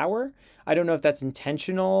a flower. I don't know if that's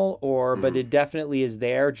intentional but it definitely is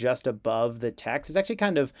there just above the text. It's actually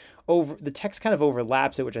kind of the text kind of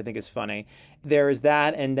overlaps it, which I think is funny. There is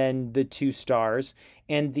that, and then the 2 stars.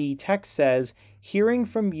 And the text says, hearing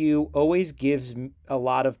from you always gives a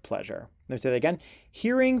lot of pleasure. Let me say that again.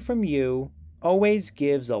 Hearing from you always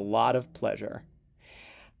gives a lot of pleasure.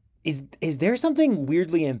 Is there something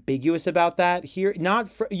weirdly ambiguous about that here?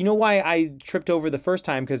 You know why I tripped over the first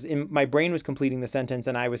time? Because my brain was completing the sentence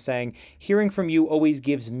and I was saying, hearing from you always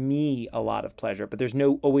gives me a lot of pleasure. But there's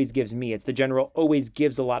no always gives me. It's the general always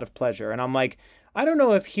gives a lot of pleasure. And I'm like, I don't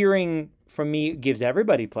know if hearing from me gives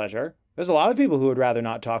everybody pleasure. There's a lot of people who would rather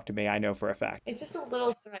not talk to me, I know for a fact. It's just a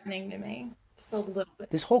little threatening to me. Just a little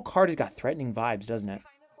bit. This whole card has got threatening vibes, doesn't it? Kind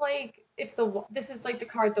of like if this is like the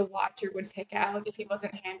card the Watcher would pick out if he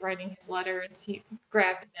wasn't handwriting his letters. He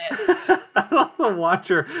grabbed this. I love the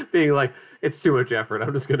Watcher being like, it's too much effort.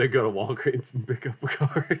 I'm just going to go to Walgreens and pick up a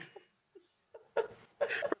card.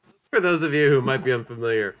 For those of you who might be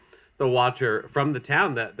unfamiliar, the Watcher from the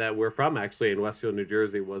town that we're from, actually, in Westfield, New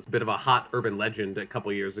Jersey, was a bit of a hot urban legend a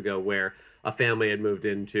couple years ago where a family had moved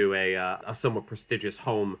into a somewhat prestigious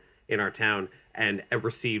home in our town and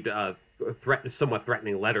received somewhat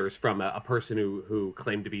threatening letters from a person who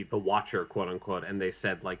claimed to be the Watcher, quote unquote, and they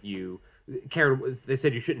said like Karen, they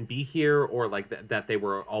said you shouldn't be here, or like that they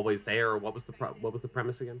were always there. Or what was the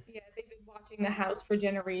premise again? Yeah, they've been watching the house for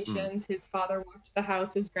generations. His father watched the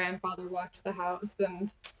house, his grandfather watched the house,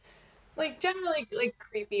 and like generally like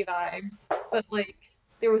creepy vibes. But like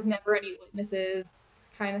there was never any witnesses,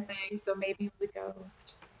 kind of thing. So maybe it was a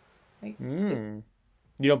ghost. Like just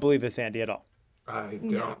You don't believe this, Andy, at all? I don't.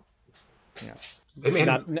 No. Yeah. They may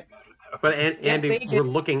Not- not. But Andy, they did. we're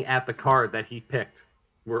looking at the card that he picked.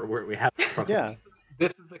 We have it from Yeah. us.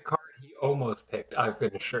 This is the card he almost picked, I've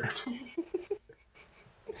been assured.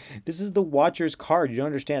 This is the Watcher's card. You don't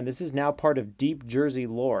understand. This is now part of deep Jersey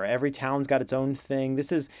lore. Every town's got its own thing.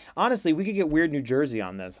 This is, honestly, we could get Weird New Jersey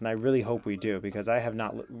on this, and I really hope we do, because I have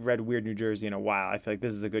not read Weird New Jersey in a while. I feel like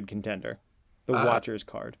this is a good contender. The Watcher's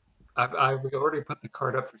card. I've already put the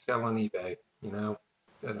card up for sale on eBay,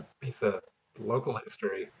 as a piece of local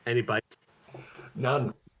history. Any bites?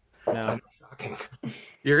 None. No. Kind of shocking.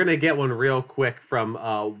 You're gonna get one real quick from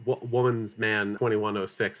Woman's Man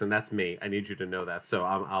 2106, and that's me. I need you to know that, so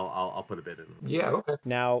I'll put a bid in. Yeah, okay.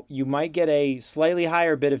 Now, you might get a slightly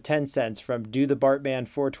higher bid of 10 cents from Do the Bartman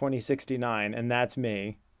 42069, and that's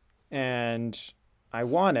me. And I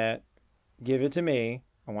want it. Give it to me.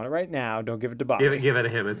 I want it right now. Don't give it to Bob. Give it to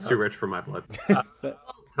him. It's too rich for my blood. I'll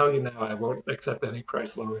tell you now, I won't accept any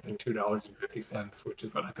price lower than $2.50, which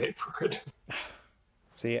is what I paid for it.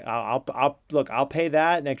 See, I'll pay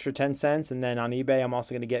that an extra 10 cents, and then on eBay, I'm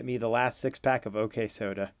also going to get me the last 6-pack of OK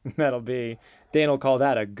Soda. Dan will call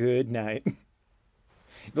that a good night.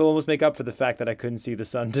 It'll almost make up for the fact that I couldn't see the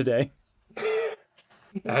sun today. I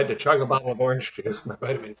had to chug a bottle of orange juice. My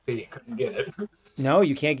vitamin C, couldn't get it. No,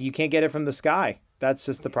 you can't get it from the sky. That's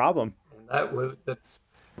just the problem. And that's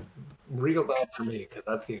real bad for me, because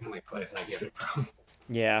that's the only place I get it from.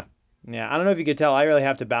 Yeah. I don't know if you could tell, I really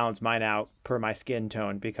have to balance mine out per my skin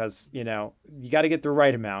tone because, you got to get the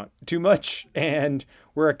right amount. Too much, and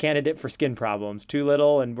we're a candidate for skin problems. Too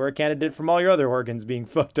little, and we're a candidate from all your other organs being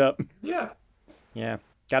fucked up. Yeah. Yeah.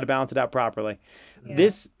 Got to balance it out properly. Yeah.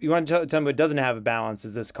 This, you want to tell me what doesn't have a balance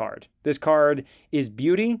is this card. This card is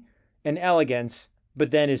beauty and elegance, but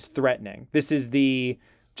then is threatening. This is the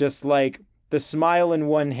smile in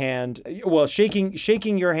one hand, well,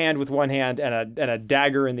 shaking your hand with one hand and a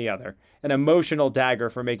dagger in the other, an emotional dagger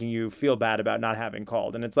for making you feel bad about not having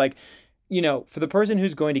called. And it's like, for the person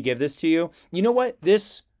who's going to give this to you, you know what?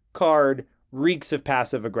 This card reeks of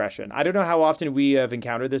passive aggression. I don't know how often we have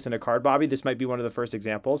encountered this in a card, Bobby. This might be one of the first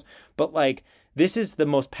examples, but like, this is the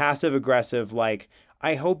most passive aggressive, like,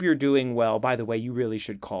 I hope you're doing well. By the way, you really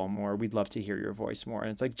should call more. We'd love to hear your voice more.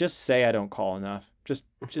 And it's like, just say I don't call enough. Just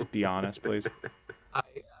be honest, please.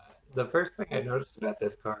 The first thing I noticed about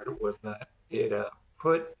this card was that it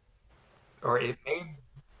made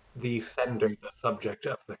the sender the subject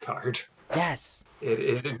of the card. Yes. It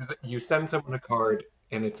is, you send someone a card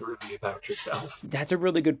and it's really about yourself. That's a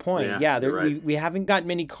really good point. Yeah, Yeah, right. we haven't got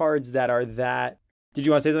many cards that are that. Did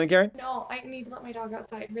you want to say something, Karen? No, I need to let my dog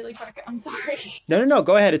outside really quick. I'm sorry. No.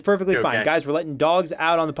 Go ahead. It's perfectly Okay. fine. Guys, we're letting dogs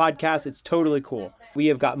out on the podcast. It's totally cool. We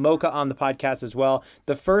have got Mocha on the podcast as well.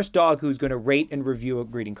 The first dog who's going to rate and review a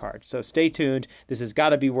greeting card. So stay tuned. This has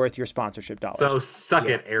got to be worth your sponsorship dollars. So suck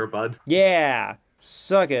it, Airbud. Yeah.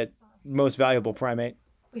 Suck it, most valuable primate.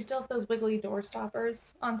 We still have those wiggly door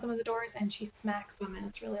stoppers on some of the doors, and she smacks them, and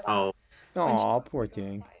it's really loud. Oh, when she Aw, wants to poor go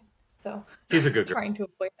thing. outside. So she's a good girl. trying to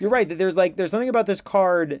avoid. You're right. There's something about this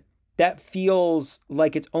card that feels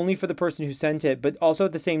like it's only for the person who sent it, but also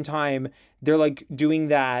at the same time, they're like doing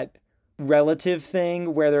that relative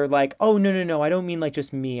thing where they're like, oh, no, I don't mean like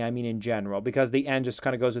just me, I mean in general, because the end just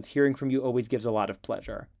kind of goes with hearing from you always gives a lot of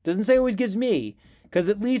pleasure. Doesn't say always gives me, because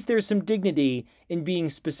at least there's some dignity in being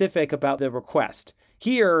specific about the request.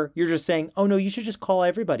 Here, you're just saying, oh no, you should just call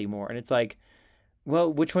everybody more. And it's like,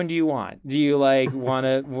 well, which one do you want? Do you like want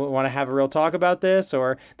to have a real talk about this,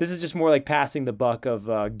 or this is just more like passing the buck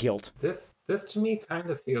of guilt? This to me kind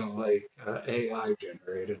of feels like AI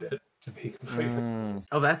generated it, to be completely honest.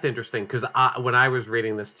 Oh, that's interesting, because when I was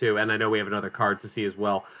reading this too, and I know we have another card to see as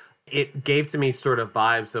well, It gave to me sort of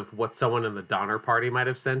vibes of what someone in the Donner Party might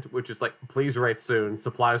have sent, which is like, please write soon,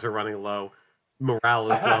 supplies are running low,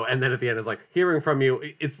 morale is low, and then at the end it's like, hearing from you.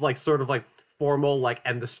 It's like sort of like formal, like,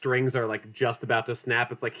 and the strings are like just about to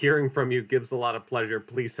snap. It's like, hearing from you gives a lot of pleasure,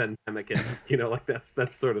 please send pemmican. Like that's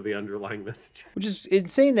sort of the underlying message. Which is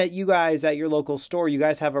insane that you guys at your local store, you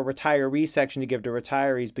guys have a retiree section to give to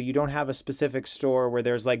retirees, but you don't have a specific store where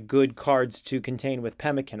there's like good cards to contain with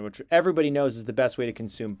pemmican, which everybody knows is the best way to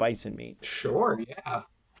consume bison meat. Sure, yeah.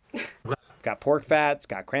 It's got pork fat, it's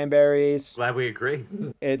got cranberries. Glad we agree.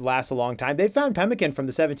 It lasts a long time. They found pemmican from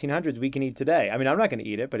the 1700s we can eat today. I mean, I'm not going to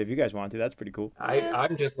eat it, but if you guys want to, that's pretty cool.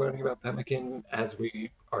 I'm just learning about pemmican as we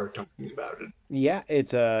are talking about it. Yeah,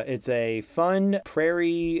 it's a fun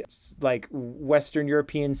prairie, like Western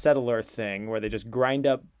European settler thing where they just grind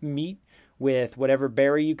up meat with whatever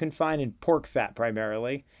berry you can find and pork fat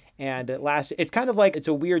primarily. And it's kind of like, it's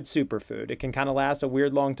a weird superfood. It can kind of last a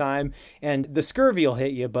weird long time, and the scurvy will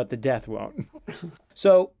hit you, but the death won't.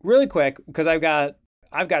 So really quick, because I've got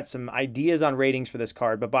some ideas on ratings for this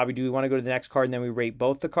card, but Bobby, do we want to go to the next card and then we rate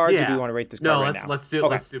both the cards, or do we want to rate this card now? Let's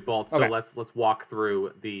do both. So let's walk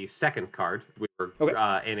through the second card.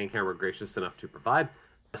 Annie and Karen were gracious enough to provide.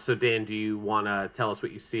 So Dan, do you want to tell us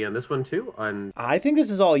what you see on this one too? I think this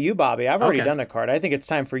is all you, Bobby. I've already done a card. I think it's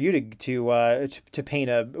time for you to paint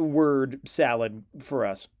a word salad for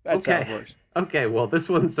us. That's how it works. Okay, well, this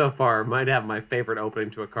one so far might have my favorite opening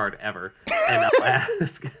to a card ever, and I'll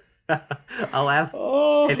ask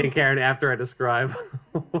Annie and Karen after I describe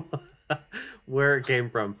where it came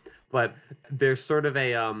from. But there's sort of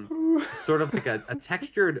like a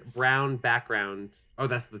textured brown background. Oh,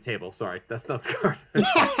 that's the table. Sorry, that's not the card.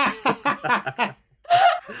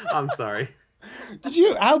 I'm sorry.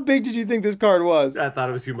 How big did you think this card was? I thought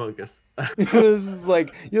it was humongous. This is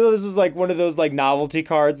like one of those like novelty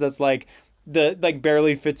cards that's like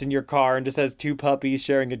barely fits in your car and just has two puppies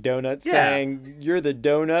sharing a donut saying, "You're the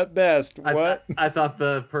donut best." What? I thought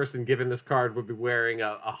the person given this card would be wearing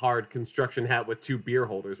a hard construction hat with two beer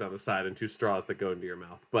holders on the side and two straws that go into your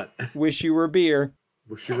mouth. But wish you were beer.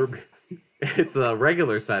 Wish you were beer. It's a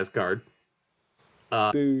regular size card.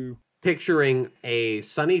 Boo. Picturing a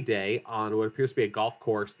sunny day on what appears to be a golf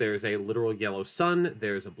course. There's a literal yellow sun.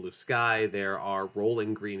 There's a blue sky. There are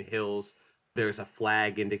rolling green hills. There's a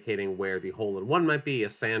flag indicating where the hole-in-one might be, a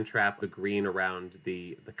sand trap, the green around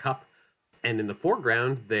the cup. And in the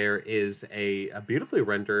foreground, there is a beautifully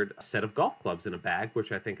rendered set of golf clubs in a bag,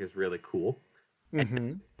 which I think is really cool.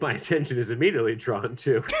 Mm-hmm. My attention is immediately drawn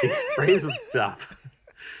to a phrase at the top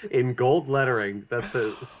in gold lettering that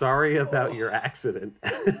says, "Sorry about your accident."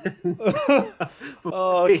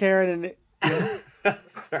 Karen and...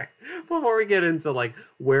 Sorry. Before we get into like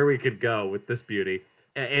where we could go with this beauty,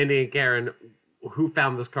 Andy and Karen, who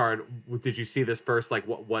found this card? Did you see this first? Like,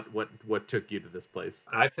 what took you to this place?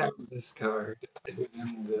 I found this card. It was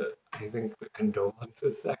in the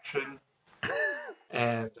condolences section,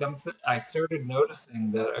 and I started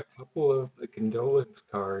noticing that a couple of the condolence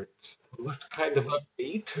cards looked kind of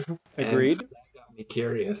upbeat. Agreed. And so that got me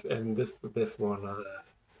curious, and this one,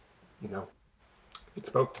 it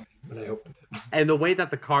spoke to me when I opened it. And the way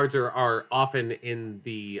that the cards are often in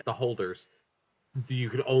the holders, you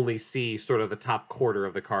could only see sort of the top quarter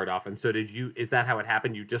of the card often. So is that how it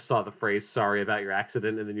happened? You just saw the phrase "sorry about your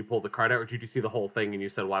accident" and then you pulled the card out, or did you see the whole thing and you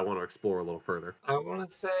said, "Well, I want to explore a little further"? I want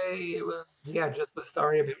to say it was, just the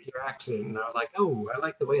 "sorry about your accident." And I was like, oh, I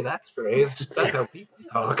like the way that's phrased. That's how people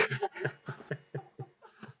talk.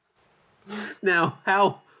 Now,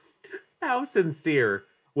 how sincere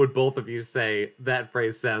would both of you say that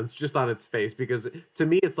phrase sounds just on its face? Because to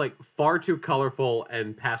me, it's like far too colorful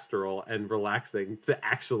and pastoral and relaxing to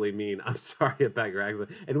actually mean "I'm sorry about your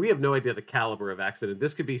accident." And we have no idea the caliber of accident.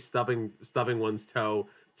 This could be stubbing one's toe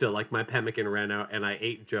to like my pemmican ran out and I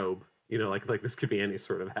ate Job. Like this could be any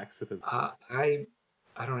sort of accident. I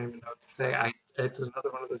don't even know what to say. It's another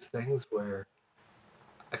one of those things where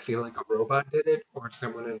I feel like a robot did it, or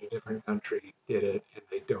someone in a different country did it, and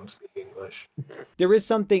they don't speak English.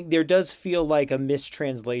 There does feel like a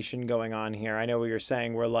mistranslation going on here. I know what you're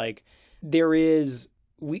saying, where like there is,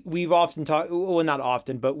 we've often talked, well, not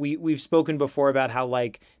often, but we've spoken before about how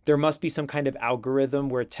like there must be some kind of algorithm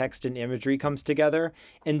where text and imagery comes together.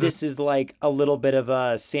 And this is like a little bit of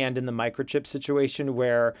a sand in the microchip situation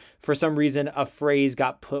where for some reason a phrase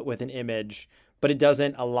got put with an image, but it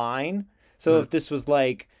doesn't align. So if this was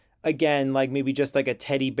like, again, like maybe just like a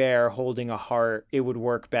teddy bear holding a heart, it would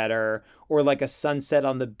work better. Or like a sunset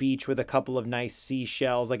on the beach with a couple of nice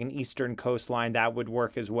seashells, like an eastern coastline, that would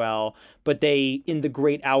work as well. But they, in the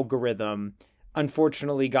great algorithm,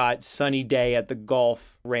 unfortunately got sunny day at the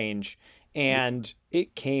golf range. And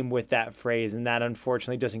it came with that phrase, and that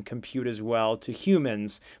unfortunately doesn't compute as well to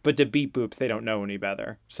humans, but to beep boops, they don't know any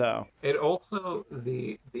better. So It also,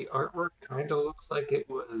 the artwork kind of looks like it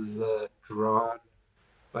was drawn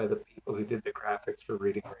by the people who did the graphics for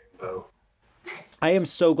Reading Rainbow. I am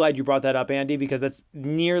so glad you brought that up, Andy, because that's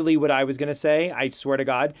nearly what I was going to say. I swear to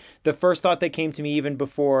God. The first thought that came to me even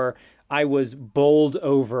before I was bowled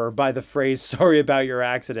over by the phrase "sorry about your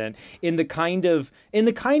accident" in the kind of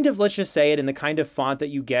let's just say it, in the kind of font that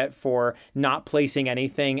you get for not placing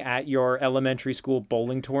anything at your elementary school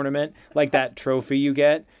bowling tournament, like that trophy you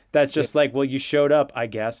get. That's just like, well, you showed up, I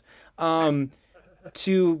guess.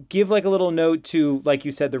 To give like a little note to, like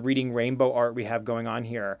you said, the Reading Rainbow art we have going on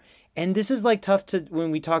here. And this is like tough to,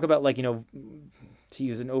 when we talk about, like, you know, to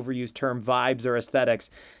use an overused term, vibes or aesthetics.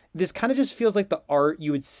 This kind of just feels like the art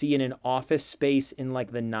you would see in an office space in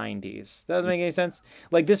like the 90s. That doesn't make any sense.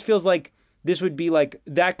 Like, this feels like this would be like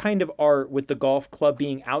that kind of art with the golf club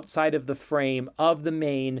being outside of the frame of the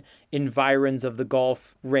main environs of the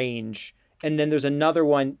golf range. And then there's another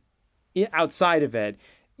one outside of it.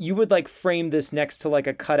 You would like frame this next to like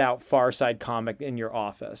a cutout Far Side comic in your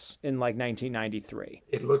office in like 1993.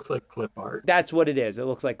 It looks like clip art. That's what it is. It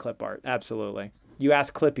looks like clip art. Absolutely. You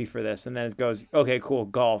ask Clippy for this, and then it goes, okay, cool,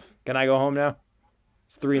 golf. Can I go home now?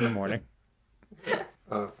 It's 3 a.m.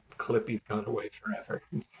 Clippy's gone away forever.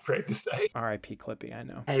 I'm afraid to say. R.I.P. Clippy, I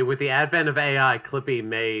know. Hey, with the advent of AI, Clippy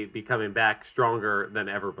may be coming back stronger than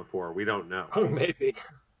ever before. We don't know. Oh, maybe.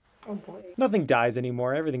 Oh boy. Nothing dies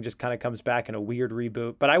anymore. Everything just kind of comes back in a weird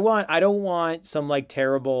reboot. But I don't want some like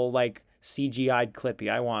terrible like CGI'd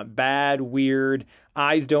Clippy. I want bad, weird,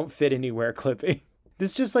 eyes don't fit anywhere Clippy.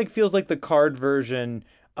 This just like feels like the card version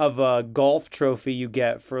of a golf trophy you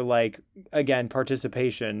get for like, again,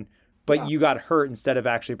 participation, but you got hurt instead of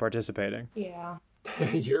actually participating. Yeah.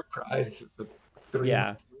 Your prize is a 3 Yeah.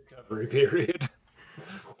 month recovery period.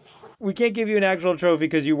 We can't give you an actual trophy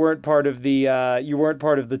because you weren't part of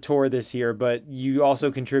the tour this year, but you also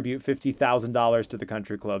contribute $50,000 to the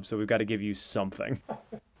country club, so we've got to give you something.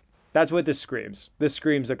 That's what this screams. This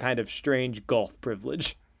screams a kind of strange golf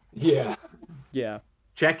privilege. Yeah. Yeah.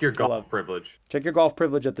 Check your golf privilege. Check your golf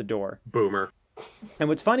privilege at the door. Boomer. And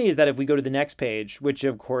what's funny is that if we go to the next page, which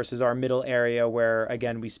of course is our middle area where,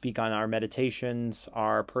 again, we speak on our meditations,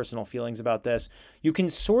 our personal feelings about this, you can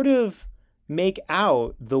sort of make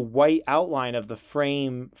out the white outline of the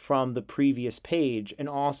frame from the previous page and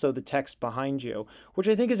also the text behind you, which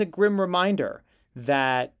I think is a grim reminder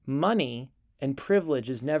that money and privilege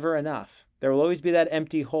is never enough. There will always be that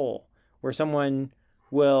empty hole where someone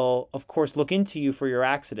will, of course, look into you for your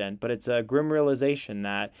accident, but it's a grim realization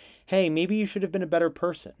that, hey, maybe you should have been a better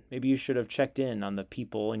person. Maybe you should have checked in on the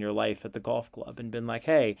people in your life at the golf club and been like,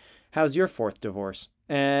 hey, how's your 4th divorce?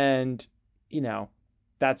 And, you know,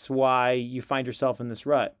 that's why you find yourself in this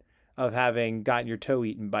rut of having gotten your toe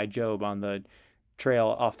eaten by Job on the trail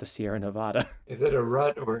off the Sierra Nevada. Is it a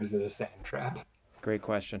rut or is it a sand trap? Great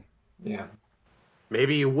question. Yeah.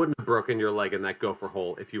 Maybe you wouldn't have broken your leg in that gopher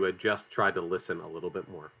hole if you had just tried to listen a little bit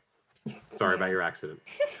more. Sorry about your accident.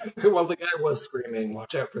 Well, the guy was screaming,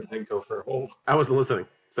 watch out for that gopher hole. I wasn't listening,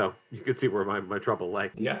 so you could see where my trouble lay.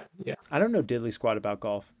 Yeah. I don't know diddly squat about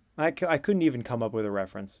golf. I couldn't even come up with a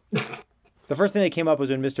reference. The first thing that came up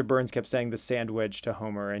was when Mr. Burns kept saying the sandwich to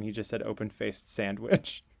Homer, and he just said open-faced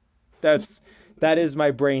sandwich. That is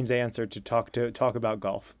my brain's answer to talk about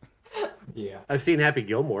golf. Yeah. I've seen Happy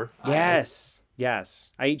Gilmore. Yes.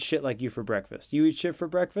 I eat shit like you for breakfast. You eat shit for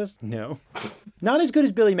breakfast? No. Not as good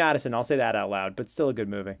as Billy Madison, I'll say that out loud, but still a good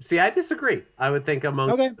movie. See, I disagree. I would think among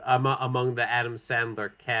the Adam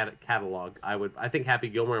Sandler catalog, I think Happy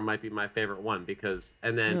Gilmore might be my favorite one because,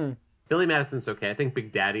 and then Billy Madison's okay. I think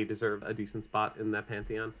Big Daddy deserved a decent spot in that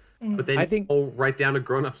pantheon. But then I think right down to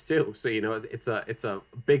Grown Ups too. So you know, it's a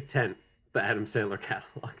big tent. The Adam Sandler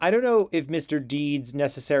catalog. I don't know if Mr. Deeds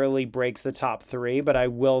necessarily breaks the top 3, but I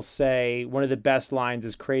will say one of the best lines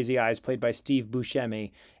is Crazy Eyes, played by Steve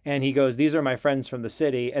Buscemi. And he goes, "These are my friends from the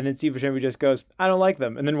city." And then Steve Buscemi just goes, "I don't like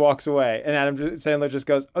them," and then walks away. And Adam Sandler just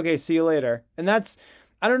goes, "Okay, see you later." And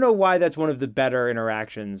I don't know why that's one of the better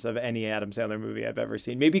interactions of any Adam Sandler movie I've ever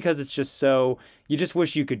seen. Maybe because it's just so, you just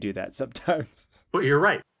wish you could do that sometimes. But you're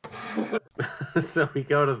right. So we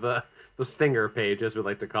go to the stinger page, as we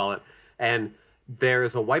like to call it. And there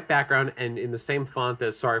is a white background, and in the same font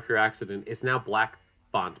as Sorry for Your Accident, it's now black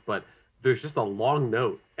font, but there's just a long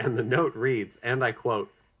note, and the note reads, and I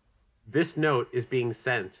quote, "This note is being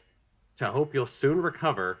sent to hope you'll soon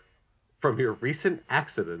recover from your recent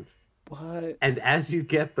accident. What? And as you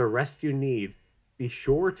get the rest you need, be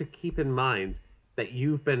sure to keep in mind that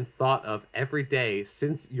you've been thought of every day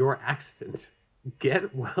since your accident.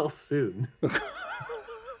 Get well soon. Do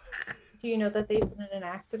you know that they've been in an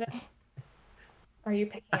accident? Are you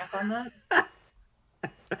picking up on that?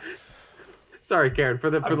 Sorry, Karen, for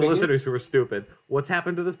the mean, listeners who are stupid. What's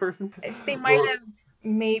happened to this person? They might have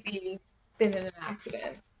maybe been in an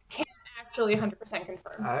accident. Can't actually 100%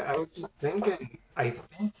 confirm. I was just thinking, I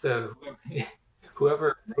think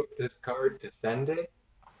whoever wrote this card to send it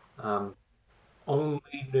only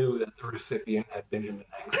knew that the recipient had been in an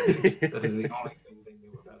accident. That is the only thing they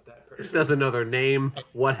knew about that person. Doesn't know their name,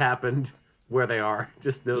 what happened, where they are.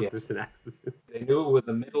 Just knows there's an accident. They knew it was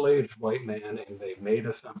a middle-aged white man, and they made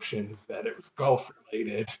assumptions that it was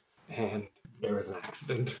golf-related, and there was an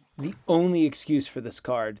accident. The only excuse for this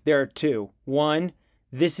card, there are two. One,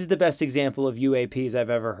 this is the best example of UAPs I've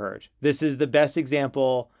ever heard. This is the best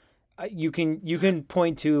example. You can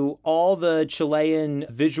point to all the Chilean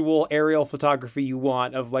visual aerial photography you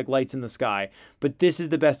want of like lights in the sky, but this is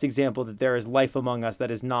the best example that there is life among us that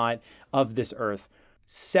is not of this earth.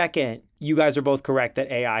 Second, you guys are both correct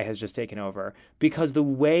that AI has just taken over, because the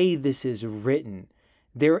way this is written,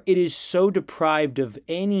 it is so deprived of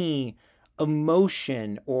any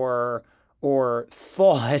emotion or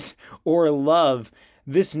thought or love.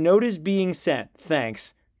 This note is being sent.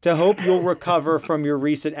 Thanks. To hope you'll recover from your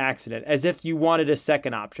recent accident, as if you wanted a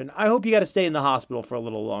second option. I hope you got to stay in the hospital for a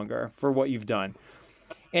little longer for what you've done.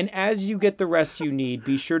 And as you get the rest you need,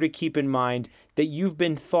 be sure to keep in mind that you've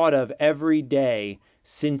been thought of every day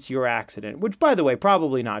since your accident, which, by the way,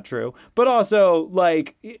 probably not true, but also,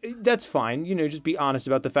 like, that's fine. You know, just be honest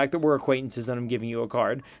about the fact that we're acquaintances and I'm giving you a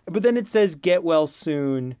card. But then it says, get well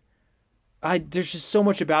soon. There's just so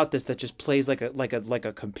much about this that just plays like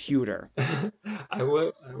a computer. I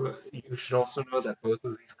will. You should also know that both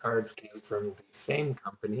of these cards came from the same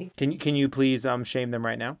company. Can you please shame them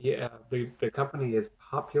right now? Yeah, the company is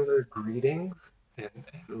Popular Greetings, and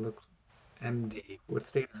it looks MD. What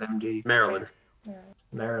state is MD? Maryland.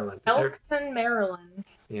 Maryland. Elkton, Maryland.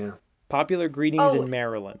 Yeah. Popular Greetings in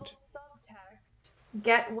Maryland. Subtext: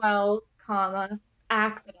 get well, comma,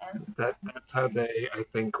 accident. That's how they, I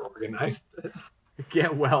think, organized it.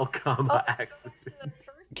 Get well, comma, accident.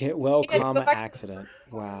 Get well, Yeah, comma, go back to accident.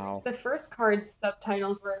 Wow. The first card's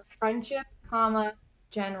subtitles were friendship, comma,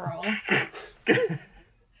 general.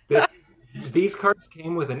 These cards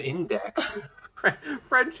came with an index.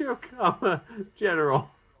 Friendship, comma, general.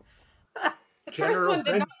 The first one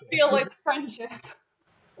did not feel like friendship.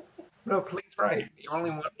 No, please write. You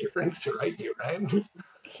only want your friends to write you, right?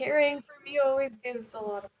 Caring for me always gives a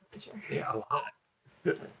lot of pleasure. Yeah, a lot.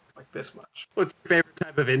 Like this much. What's your favorite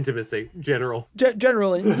type of intimacy? General.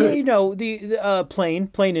 General, yeah, you know, the plain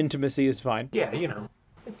intimacy is fine. Yeah, you know.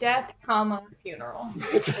 Death, comma, funeral.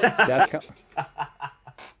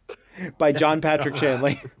 By John Patrick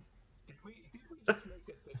Shanley.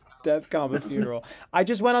 Death, comma, funeral. I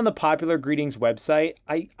just went on the Popular Greetings website.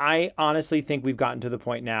 I honestly think we've gotten to the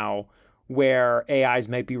point now where AIs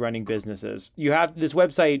might be running businesses. You have this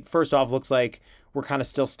website, first off, looks like we're kind of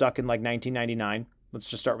still stuck in like 1999. Let's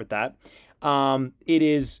just start with that. It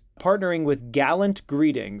is partnering with Gallant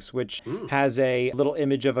Greetings, which has a little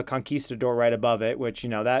image of a conquistador right above it, which, you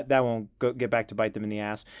know, that won't get back to bite them in the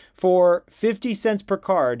ass. For 50 cents per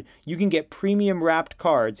card, you can get premium wrapped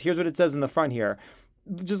cards. Here's what it says in the front here.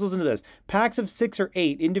 Just listen to this. Packs of 6 or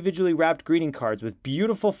 8 individually wrapped greeting cards with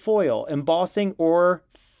beautiful foil, embossing, or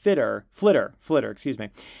flitter, excuse me.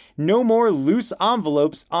 No more loose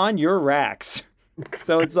envelopes on your racks.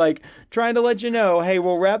 So it's like trying to let you know, hey,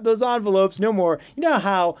 we'll wrap those envelopes, no more. You know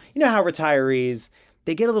how retirees,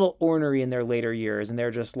 they get a little ornery in their later years and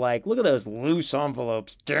they're just like, look at those loose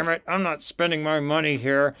envelopes. Damn it, I'm not spending my money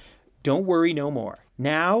here. Don't worry, no more.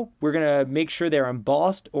 Now we're going to make sure they're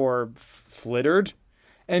embossed or flittered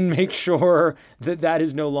and make sure that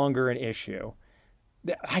is no longer an issue.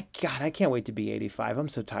 I can't wait to be 85. I'm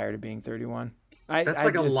so tired of being 31. That's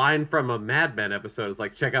like a line from a Mad Men episode. It's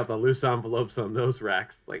like, check out the loose envelopes on those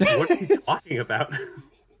racks. Like, what are you talking about?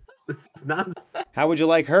 This is nonsense. How would you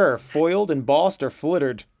like her? Foiled, embossed, or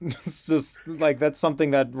flittered? It's just like, that's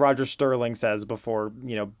something that Roger Sterling says before,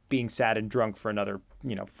 you know, being sad and drunk for another,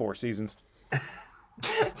 4 seasons.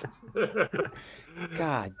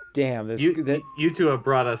 God damn. You two have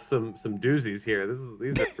brought us some doozies here.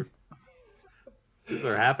 These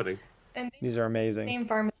are happening. And these are amazing. Same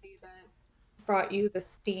pharmacy that brought you the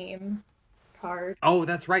Steam card. Oh,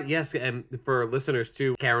 that's right. Yes, and for listeners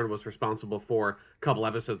too, Karen was responsible for a couple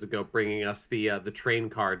episodes ago bringing us the train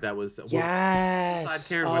card. That was yes.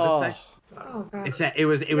 Karen, what did it say? Oh gosh. It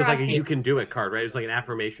was like a Grassy. you can do it card, right? It was like an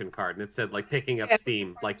affirmation card, and it said like picking up Yeah,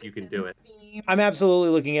 steam, like you can do it. Steam. I'm absolutely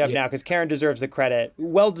looking it up Yeah. now because Karen deserves the credit,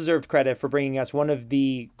 well-deserved credit for bringing us one of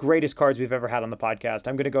the greatest cards we've ever had on the podcast.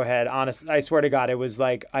 I'm going to go ahead. Honest, I swear to God, it was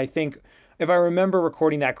like, I think, if I remember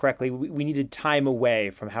recording that correctly, we needed time away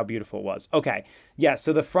from how beautiful it was. Okay. Yeah.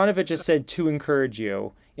 So the front of it just said to encourage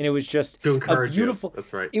you. And it was just To encourage a beautiful. you.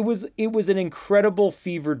 That's right. It was an incredible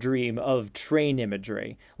fever dream of train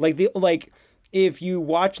imagery. Like if you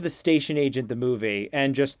watch The Station Agent, the movie,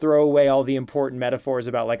 and just throw away all the important metaphors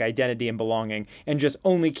about like identity and belonging and just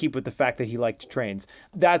only keep with the fact that he liked trains,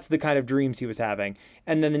 that's the kind of dreams he was having.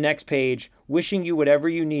 And then the next page, wishing you whatever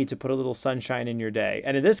you need to put a little sunshine in your day.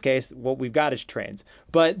 And in this case, what we've got is trains.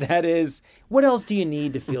 But that is, what else do you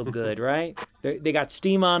need to feel good, right? They got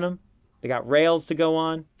steam on them. They got rails to go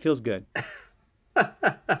on. Feels good.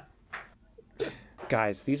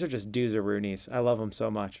 Guys, these are just doos-a-roonies. I love them so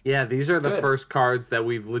much. Yeah, these are the Good. first cards that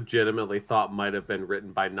we've legitimately thought might have been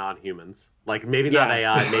written by non-humans. Like maybe not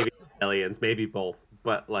Yeah. AI, maybe aliens, maybe both,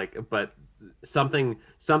 but something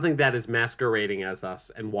that is masquerading as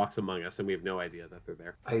us and walks among us, and we have no idea that they're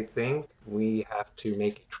there. I think we have to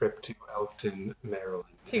make a trip to Elkton, Maryland.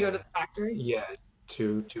 To go to the factory. Yeah,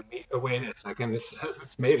 to meet. Oh, wait a second. It says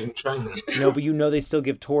it's made in China. No, but you know they still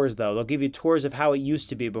give tours, though. They'll give you tours of how it used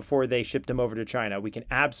to be before they shipped them over to China. We can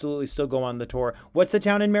absolutely still go on the tour. What's the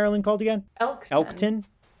town in Maryland called again? Elkton. Elkton?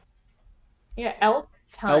 Yeah, Elkton.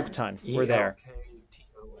 Elkton. We're there. Elkton.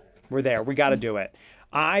 We're there. We got to do it.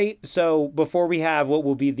 So before we have what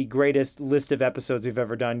will be the greatest list of episodes we've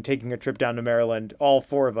ever done, taking a trip down to Maryland, all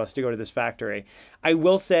four of us to go to this factory, I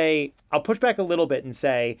will say, I'll push back a little bit and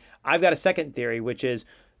say, I've got a second theory, which is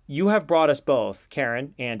you have brought us both,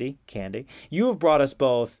 Karen, Andy, Kandy, you have brought us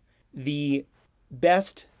both the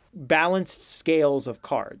best balanced scales of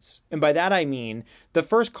cards. And by that I mean the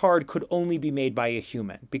first card could only be made by a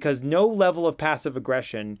human because no level of passive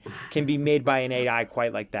aggression can be made by an AI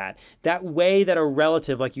quite like that. That way that a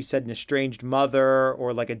relative, like you said, an estranged mother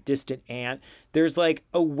or like a distant aunt, there's like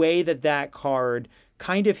a way that that card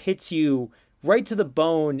kind of hits you right to the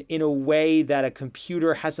bone in a way that a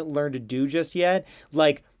computer hasn't learned to do just yet.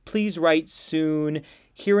 Like, please write soon.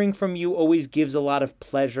 Hearing from you always gives a lot of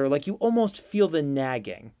pleasure. Like you almost feel the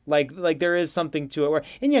nagging. Like there is something to it.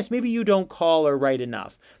 And yes, maybe you don't call or write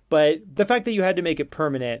enough, but the fact that you had to make it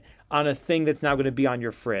permanent on a thing that's now going to be on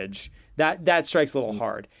your fridge, that strikes a little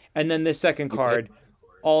hard. And then this second card,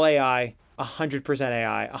 all AI, 100%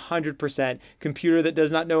 AI, 100% computer that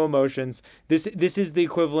does not know emotions. This is the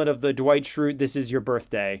equivalent of the Dwight Schrute, this is your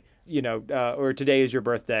birthday, or today is your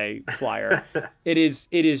birthday flyer. It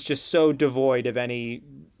is just so devoid of any,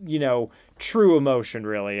 true emotion,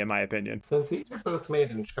 really, in my opinion. Since these are both made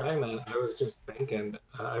in China, I was just thinking,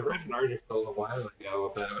 I read an article a while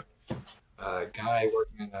ago about a guy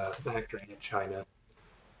working in a factory in China,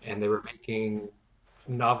 and they were making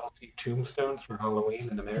novelty tombstones for Halloween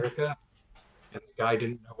in America, and the guy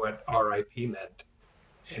didn't know what RIP meant,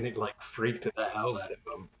 and it like freaked the hell out of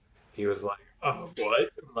him. He was like, "Oh, what?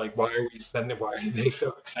 Like, why are they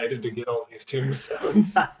so excited to get all these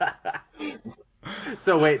tombstones?"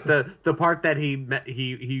 So wait, the part that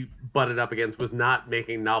he butted up against was not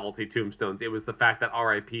making novelty tombstones. It was the fact that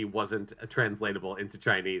RIP wasn't translatable into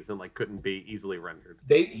Chinese and like couldn't be easily rendered.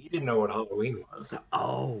 He didn't know what Halloween was.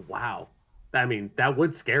 Oh wow, I mean that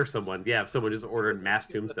would scare someone. Yeah, if someone just ordered mass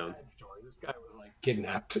tombstones. This guy was like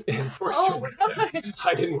kidnapped and forced Oh, to work there. gosh.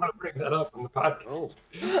 I didn't want to bring that up on the podcast.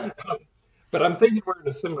 Oh, But I'm thinking we're in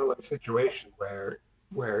a similar situation where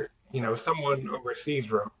someone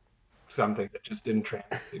overseas wrote something that just didn't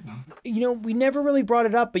translate. We never really brought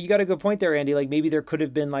it up, but you got a good point there, Andy. Like maybe there could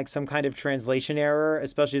have been like some kind of translation error,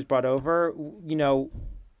 especially as brought over.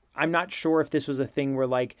 I'm not sure if this was a thing where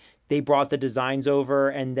like they brought the designs over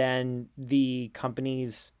and then the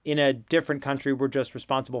companies in a different country were just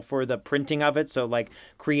responsible for the printing of it. So like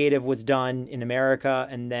creative was done in America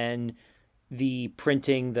and then the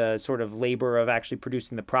printing, the sort of labor of actually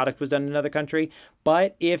producing the product was done in another country.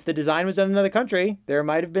 But if the design was done in another country, there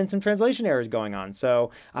might have been some translation errors going on.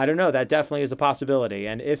 So I don't know. That definitely is a possibility.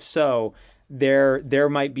 And if so, there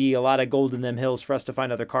might be a lot of gold in them hills for us to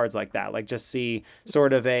find other cards like that. Like just see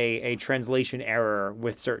sort of a translation error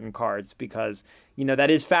with certain cards because,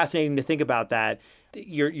 that is fascinating to think about that.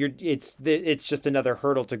 it's just another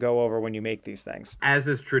hurdle to go over when you make these things. As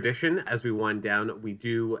is tradition, as we wind down, we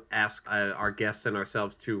do ask our guests and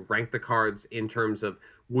ourselves to rank the cards in terms of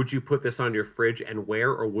would you put this on your fridge and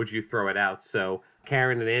where, or would you throw it out? So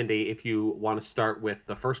Karen and Andy, if you want to start with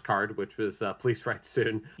the first card, which was Please Write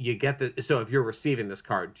Soon, you get so if you're receiving this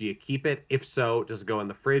card, do you keep it? If so, does it go in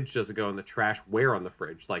the fridge? Does it go in the trash? Where on the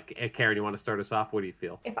fridge? Like, Karen, you want to start us off? What do you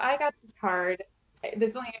feel? If I got this card,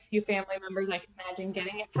 there's only a few family members I can imagine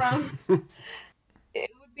getting it from. It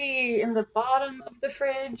would be in the bottom of the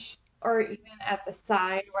fridge or even at the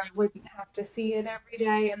side where I wouldn't have to see it every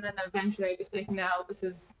day. And then eventually I'd just be like, no, this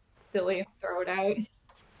is silly, throw it out.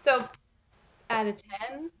 So out of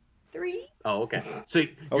 10, 3. Oh, okay. So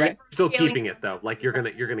you're still keeping it though. Like you're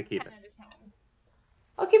gonna keep it.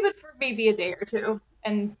 I'll keep it for maybe a day or two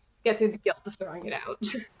and get through the guilt of throwing it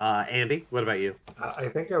out. Andy, what about you? I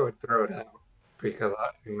think I would throw it out because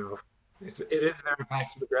it is very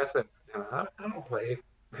passive aggressive. I don't play.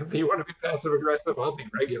 If you want to be passive aggressive, I'll be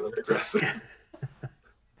regular aggressive.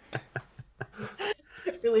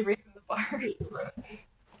 Really raising the bar.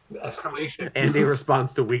 Escalation. Andy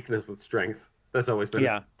responds to weakness with strength. That's always been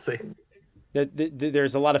his policy.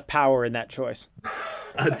 There's a lot of power in that choice.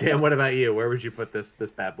 Dan, what about you? Where would you put this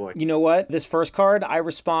bad boy? You know what? This first card, I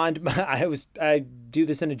respond. I do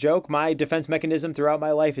this in a joke. My defense mechanism throughout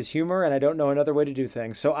my life is humor, and I don't know another way to do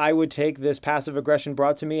things. So I would take this passive aggression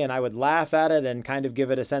brought to me, and I would laugh at it and kind of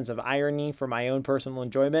give it a sense of irony for my own personal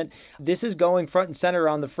enjoyment. This is going front and center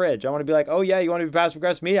on the fridge. I want to be like, oh yeah, you want to be passive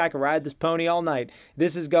aggressive? Me? I can ride this pony all night.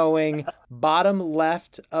 This is going bottom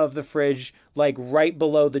left of the fridge, like right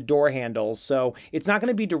below the door handles. So it's not going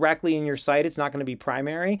to be directly in your sight. It's not going to be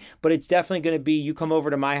primary, but it's definitely going to be, you come over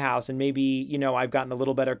to my house and maybe, I've gotten a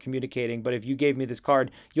little better communicating, but if you gave me this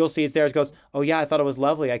card, you'll see it's there. It goes, oh yeah, I thought it was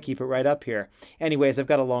lovely. I keep it right up here. Anyways, I've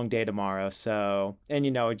got a long day tomorrow. So, and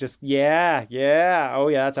yeah. Oh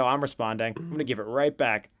yeah, that's how I'm responding. I'm going to give it right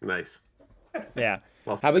back. Nice. Yeah.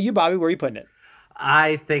 Well, how about you, Bobby? Where are you putting it?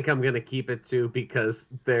 I think I'm going to keep it too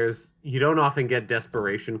because you don't often get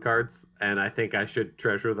desperation cards, and I think I should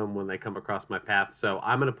treasure them when they come across my path. So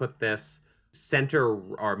I'm going to put this center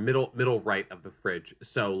or middle right of the fridge.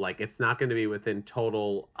 So like it's not going to be within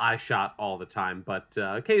total eye shot all the time, but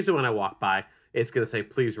occasionally when I walk by, it's going to say,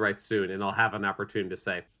 please write soon. And I'll have an opportunity to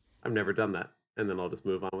say, I've never done that. And then I'll just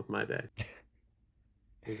move on with my day.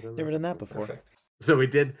 Never done that before. Perfect. So we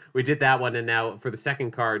did that one, and now for the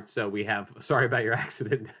second card, so we have sorry about your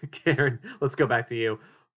accident, Karen. Let's go back to you.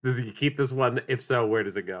 Does he keep this one? If so, where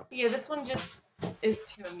does it go? Yeah, this one just is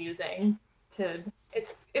too amusing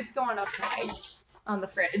it's going up high on the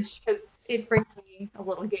fridge because it brings me a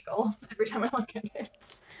little giggle every time I look at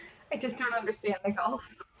it. I just don't understand the golf.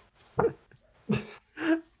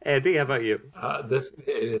 Andy, how about you? It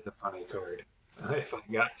is a funny card. If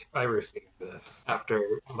I received this after,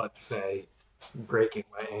 let's say, breaking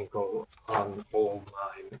my ankle on old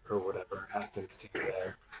mine or whatever happens to you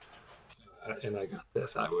there, and I got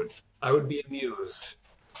this, I would be amused.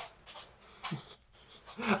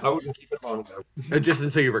 I wouldn't keep it long though. Just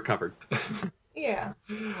until you recovered. Yeah.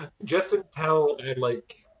 Just until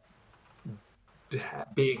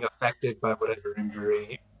being affected by whatever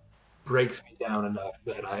injury breaks me down enough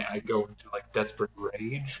that I go into desperate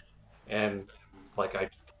rage and I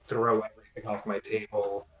throw everything off my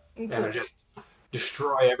table and I just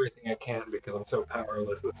destroy everything I can because I'm so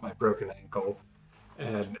powerless with my broken ankle,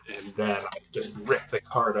 and then I just rip the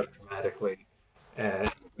card up dramatically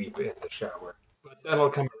and weep in the shower. But that'll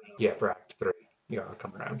come around. Yeah, for Act 3. Yeah, it'll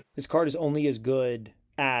come around. This card is only as good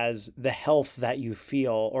as the health that you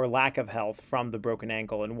feel or lack of health from the broken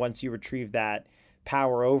ankle, and once you retrieve that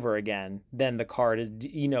power over again, then the card is,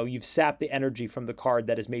 you've sapped the energy from the card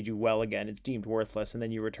that has made you well again. It's deemed worthless, and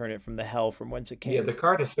then you return it from the hell from whence it came. Yeah, the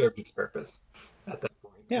card has served its purpose at that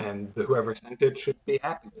point. Yeah. And whoever sent it should be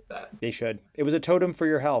happy with that. They should. It was a totem for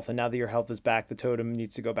your health, and now that your health is back, the totem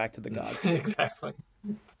needs to go back to the gods. Exactly.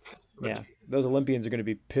 Yeah, those Olympians are going to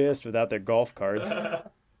be pissed without their golf cards.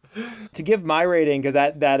 To give my rating, because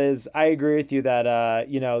that is, I agree with you that,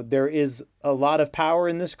 there is a lot of power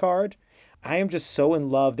in this card. I am just so in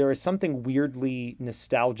love. There is something weirdly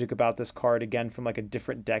nostalgic about this card, again, from a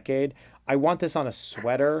different decade. I want this on a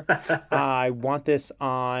sweater. I want this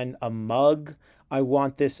on a mug. I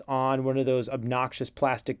want this on one of those obnoxious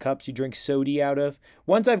plastic cups you drink soda out of.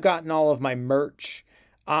 Once I've gotten all of my merch,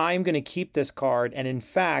 I'm going to keep this card. And in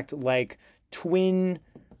fact, twin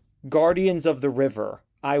Guardians of the River,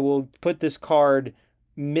 I will put this card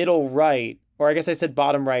middle right, or I guess I said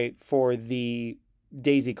bottom right for the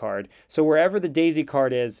daisy card. So wherever the daisy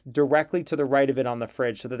card is, directly to the right of it on the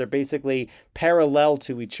fridge, so that they're basically parallel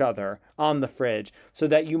to each other on the fridge, so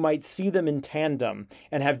that you might see them in tandem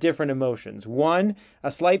and have different emotions. One,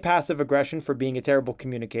 a slight passive aggression for being a terrible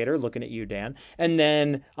communicator, looking at you, Dan. And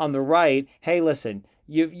then on the right, hey, listen,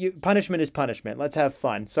 you punishment is punishment. Let's have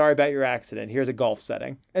fun. Sorry about your accident. Here's a golf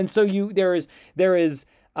setting. And so there is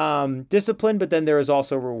discipline, but then there is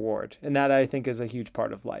also reward. And that, I think, is a huge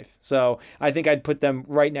part of life. So I think I'd put them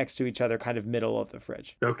right next to each other, kind of middle of the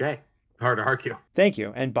fridge. Okay. Hard to argue. Thank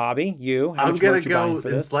you. And Bobby, you? I'm going to go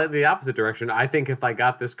in slightly the opposite direction. I think if I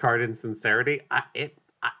got this card in sincerity,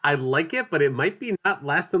 I like it, but it might be not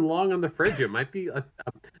lasting long on the fridge. It might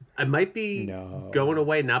be going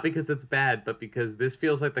away, not because it's bad, but because this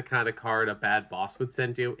feels like the kind of card a bad boss would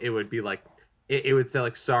send you. It would be like, it would say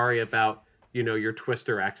like, sorry about, your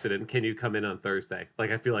twister accident. Can you come in on Thursday?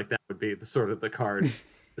 Like, I feel like that would be the sort of the card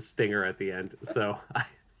stinger at the end. So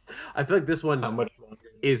I feel like this one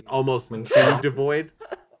is almost too devoid.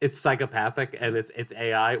 It's psychopathic and it's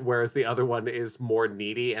AI, whereas the other one is more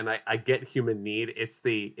needy. And I get human need. It's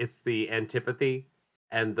the antipathy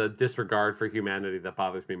and the disregard for humanity that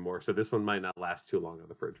bothers me more. So this one might not last too long on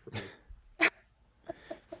the fridge for me.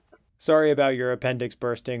 Sorry about your appendix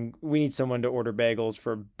bursting. We need someone to order bagels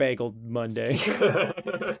for Bagel Monday.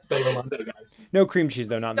 Bagel Monday, guys. No cream cheese,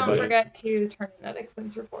 though, not in the budget. Don't forget to turn in that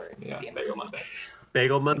expense report. Yeah, Bagel Monday.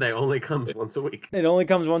 Bagel Monday only comes once a week. It only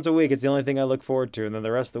comes once a week. It's the only thing I look forward to, and then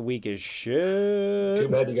the rest of the week is shit. Too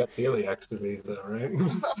bad you got celiac disease, though, right?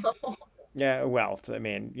 Yeah, well, I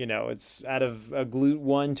mean, it's out of a glute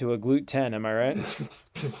 1 to a glute 10, am I right?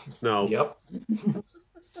 No. Yep.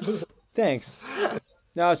 Thanks.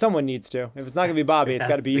 No, someone needs to. If it's not going to be Bobby, it's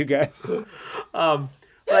got to be you guys. Well,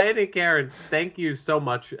 Andy, Karen, thank you so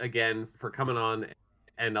much again for coming on.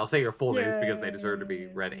 And I'll say your full names because they deserve to be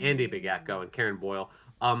read. Andy Bogatko and Karen Boyle.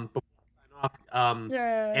 Before we sign off,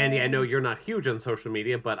 Andy, I know you're not huge on social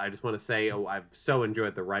media, but I just want to say I've so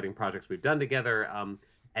enjoyed the writing projects we've done together.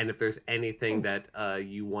 And if there's anything that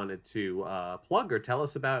you wanted to plug or tell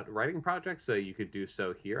us about writing projects, you could do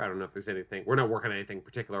so here. I don't know if there's anything. We're not working on anything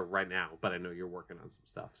particular right now, but I know you're working on some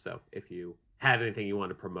stuff. So if you had anything you want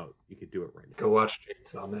to promote, you could do it right now. Go watch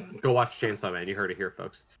Chainsaw Man. Go watch Chainsaw Man. You heard it here,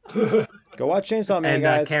 folks. Go watch Chainsaw Man, and,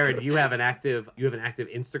 guys. Karen, you have an active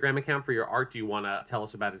Instagram account for your art. Do you want to tell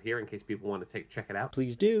us about it here in case people want to check it out?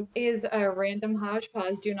 Please do. Is a random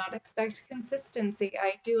hodgepodge. Do not expect consistency.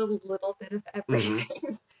 I do a little bit of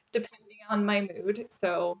everything, depending on my mood.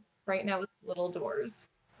 So right now it's little doors,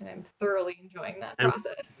 and I'm thoroughly enjoying that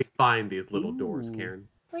process. Find these little doors, Karen.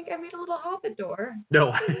 Like, I made a little hobbit door.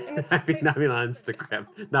 No, I mean on Instagram,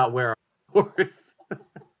 not where our doors.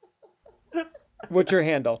 What's your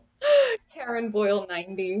handle? Karen Boyle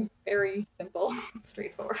 90. Very simple,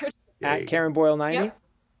 straightforward. At Karen Boyle 90? Yep.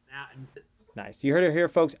 Nice. You heard it here,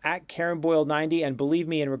 folks, at Karen Boyle 90. And believe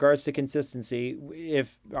me, in regards to consistency,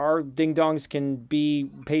 if our ding-dongs can be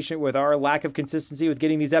patient with our lack of consistency with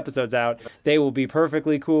getting these episodes out, they will be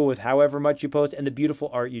perfectly cool with however much you post and the beautiful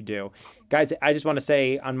art you do. Guys, I just want to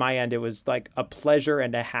say on my end, it was like a pleasure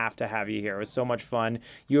and a half to have you here. It was so much fun.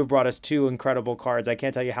 You have brought us 2 incredible cards. I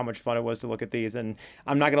can't tell you how much fun it was to look at these. And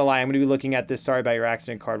I'm not going to lie, I'm going to be looking at this Sorry About Your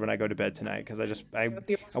Accident card when I go to bed tonight, because I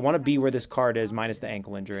want to be where this card is minus the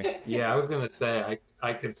ankle injury. Yeah, I was going to say,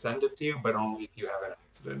 I could send it to you, but only if you have an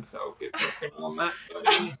accident, so get working on that.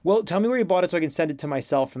 Well, tell me where you bought it so I can send it to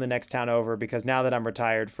myself from the next town over, because now that I'm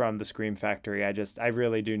retired from the Scream Factory, I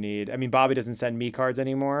really do need... I mean, Bobby doesn't send me cards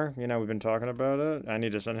anymore. We've been talking about it. I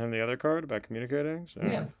need to send him the other card about communicating. So.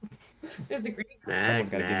 Yeah. There's a green card. Someone's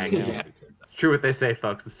got to give me It's true what they say,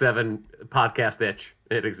 folks. The 7 podcast itch.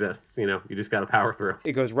 It exists. You just got to power through.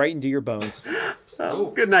 It goes right into your bones.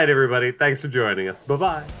 Good night, everybody. Thanks for joining us.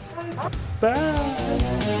 Bye-bye.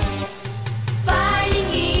 Bye.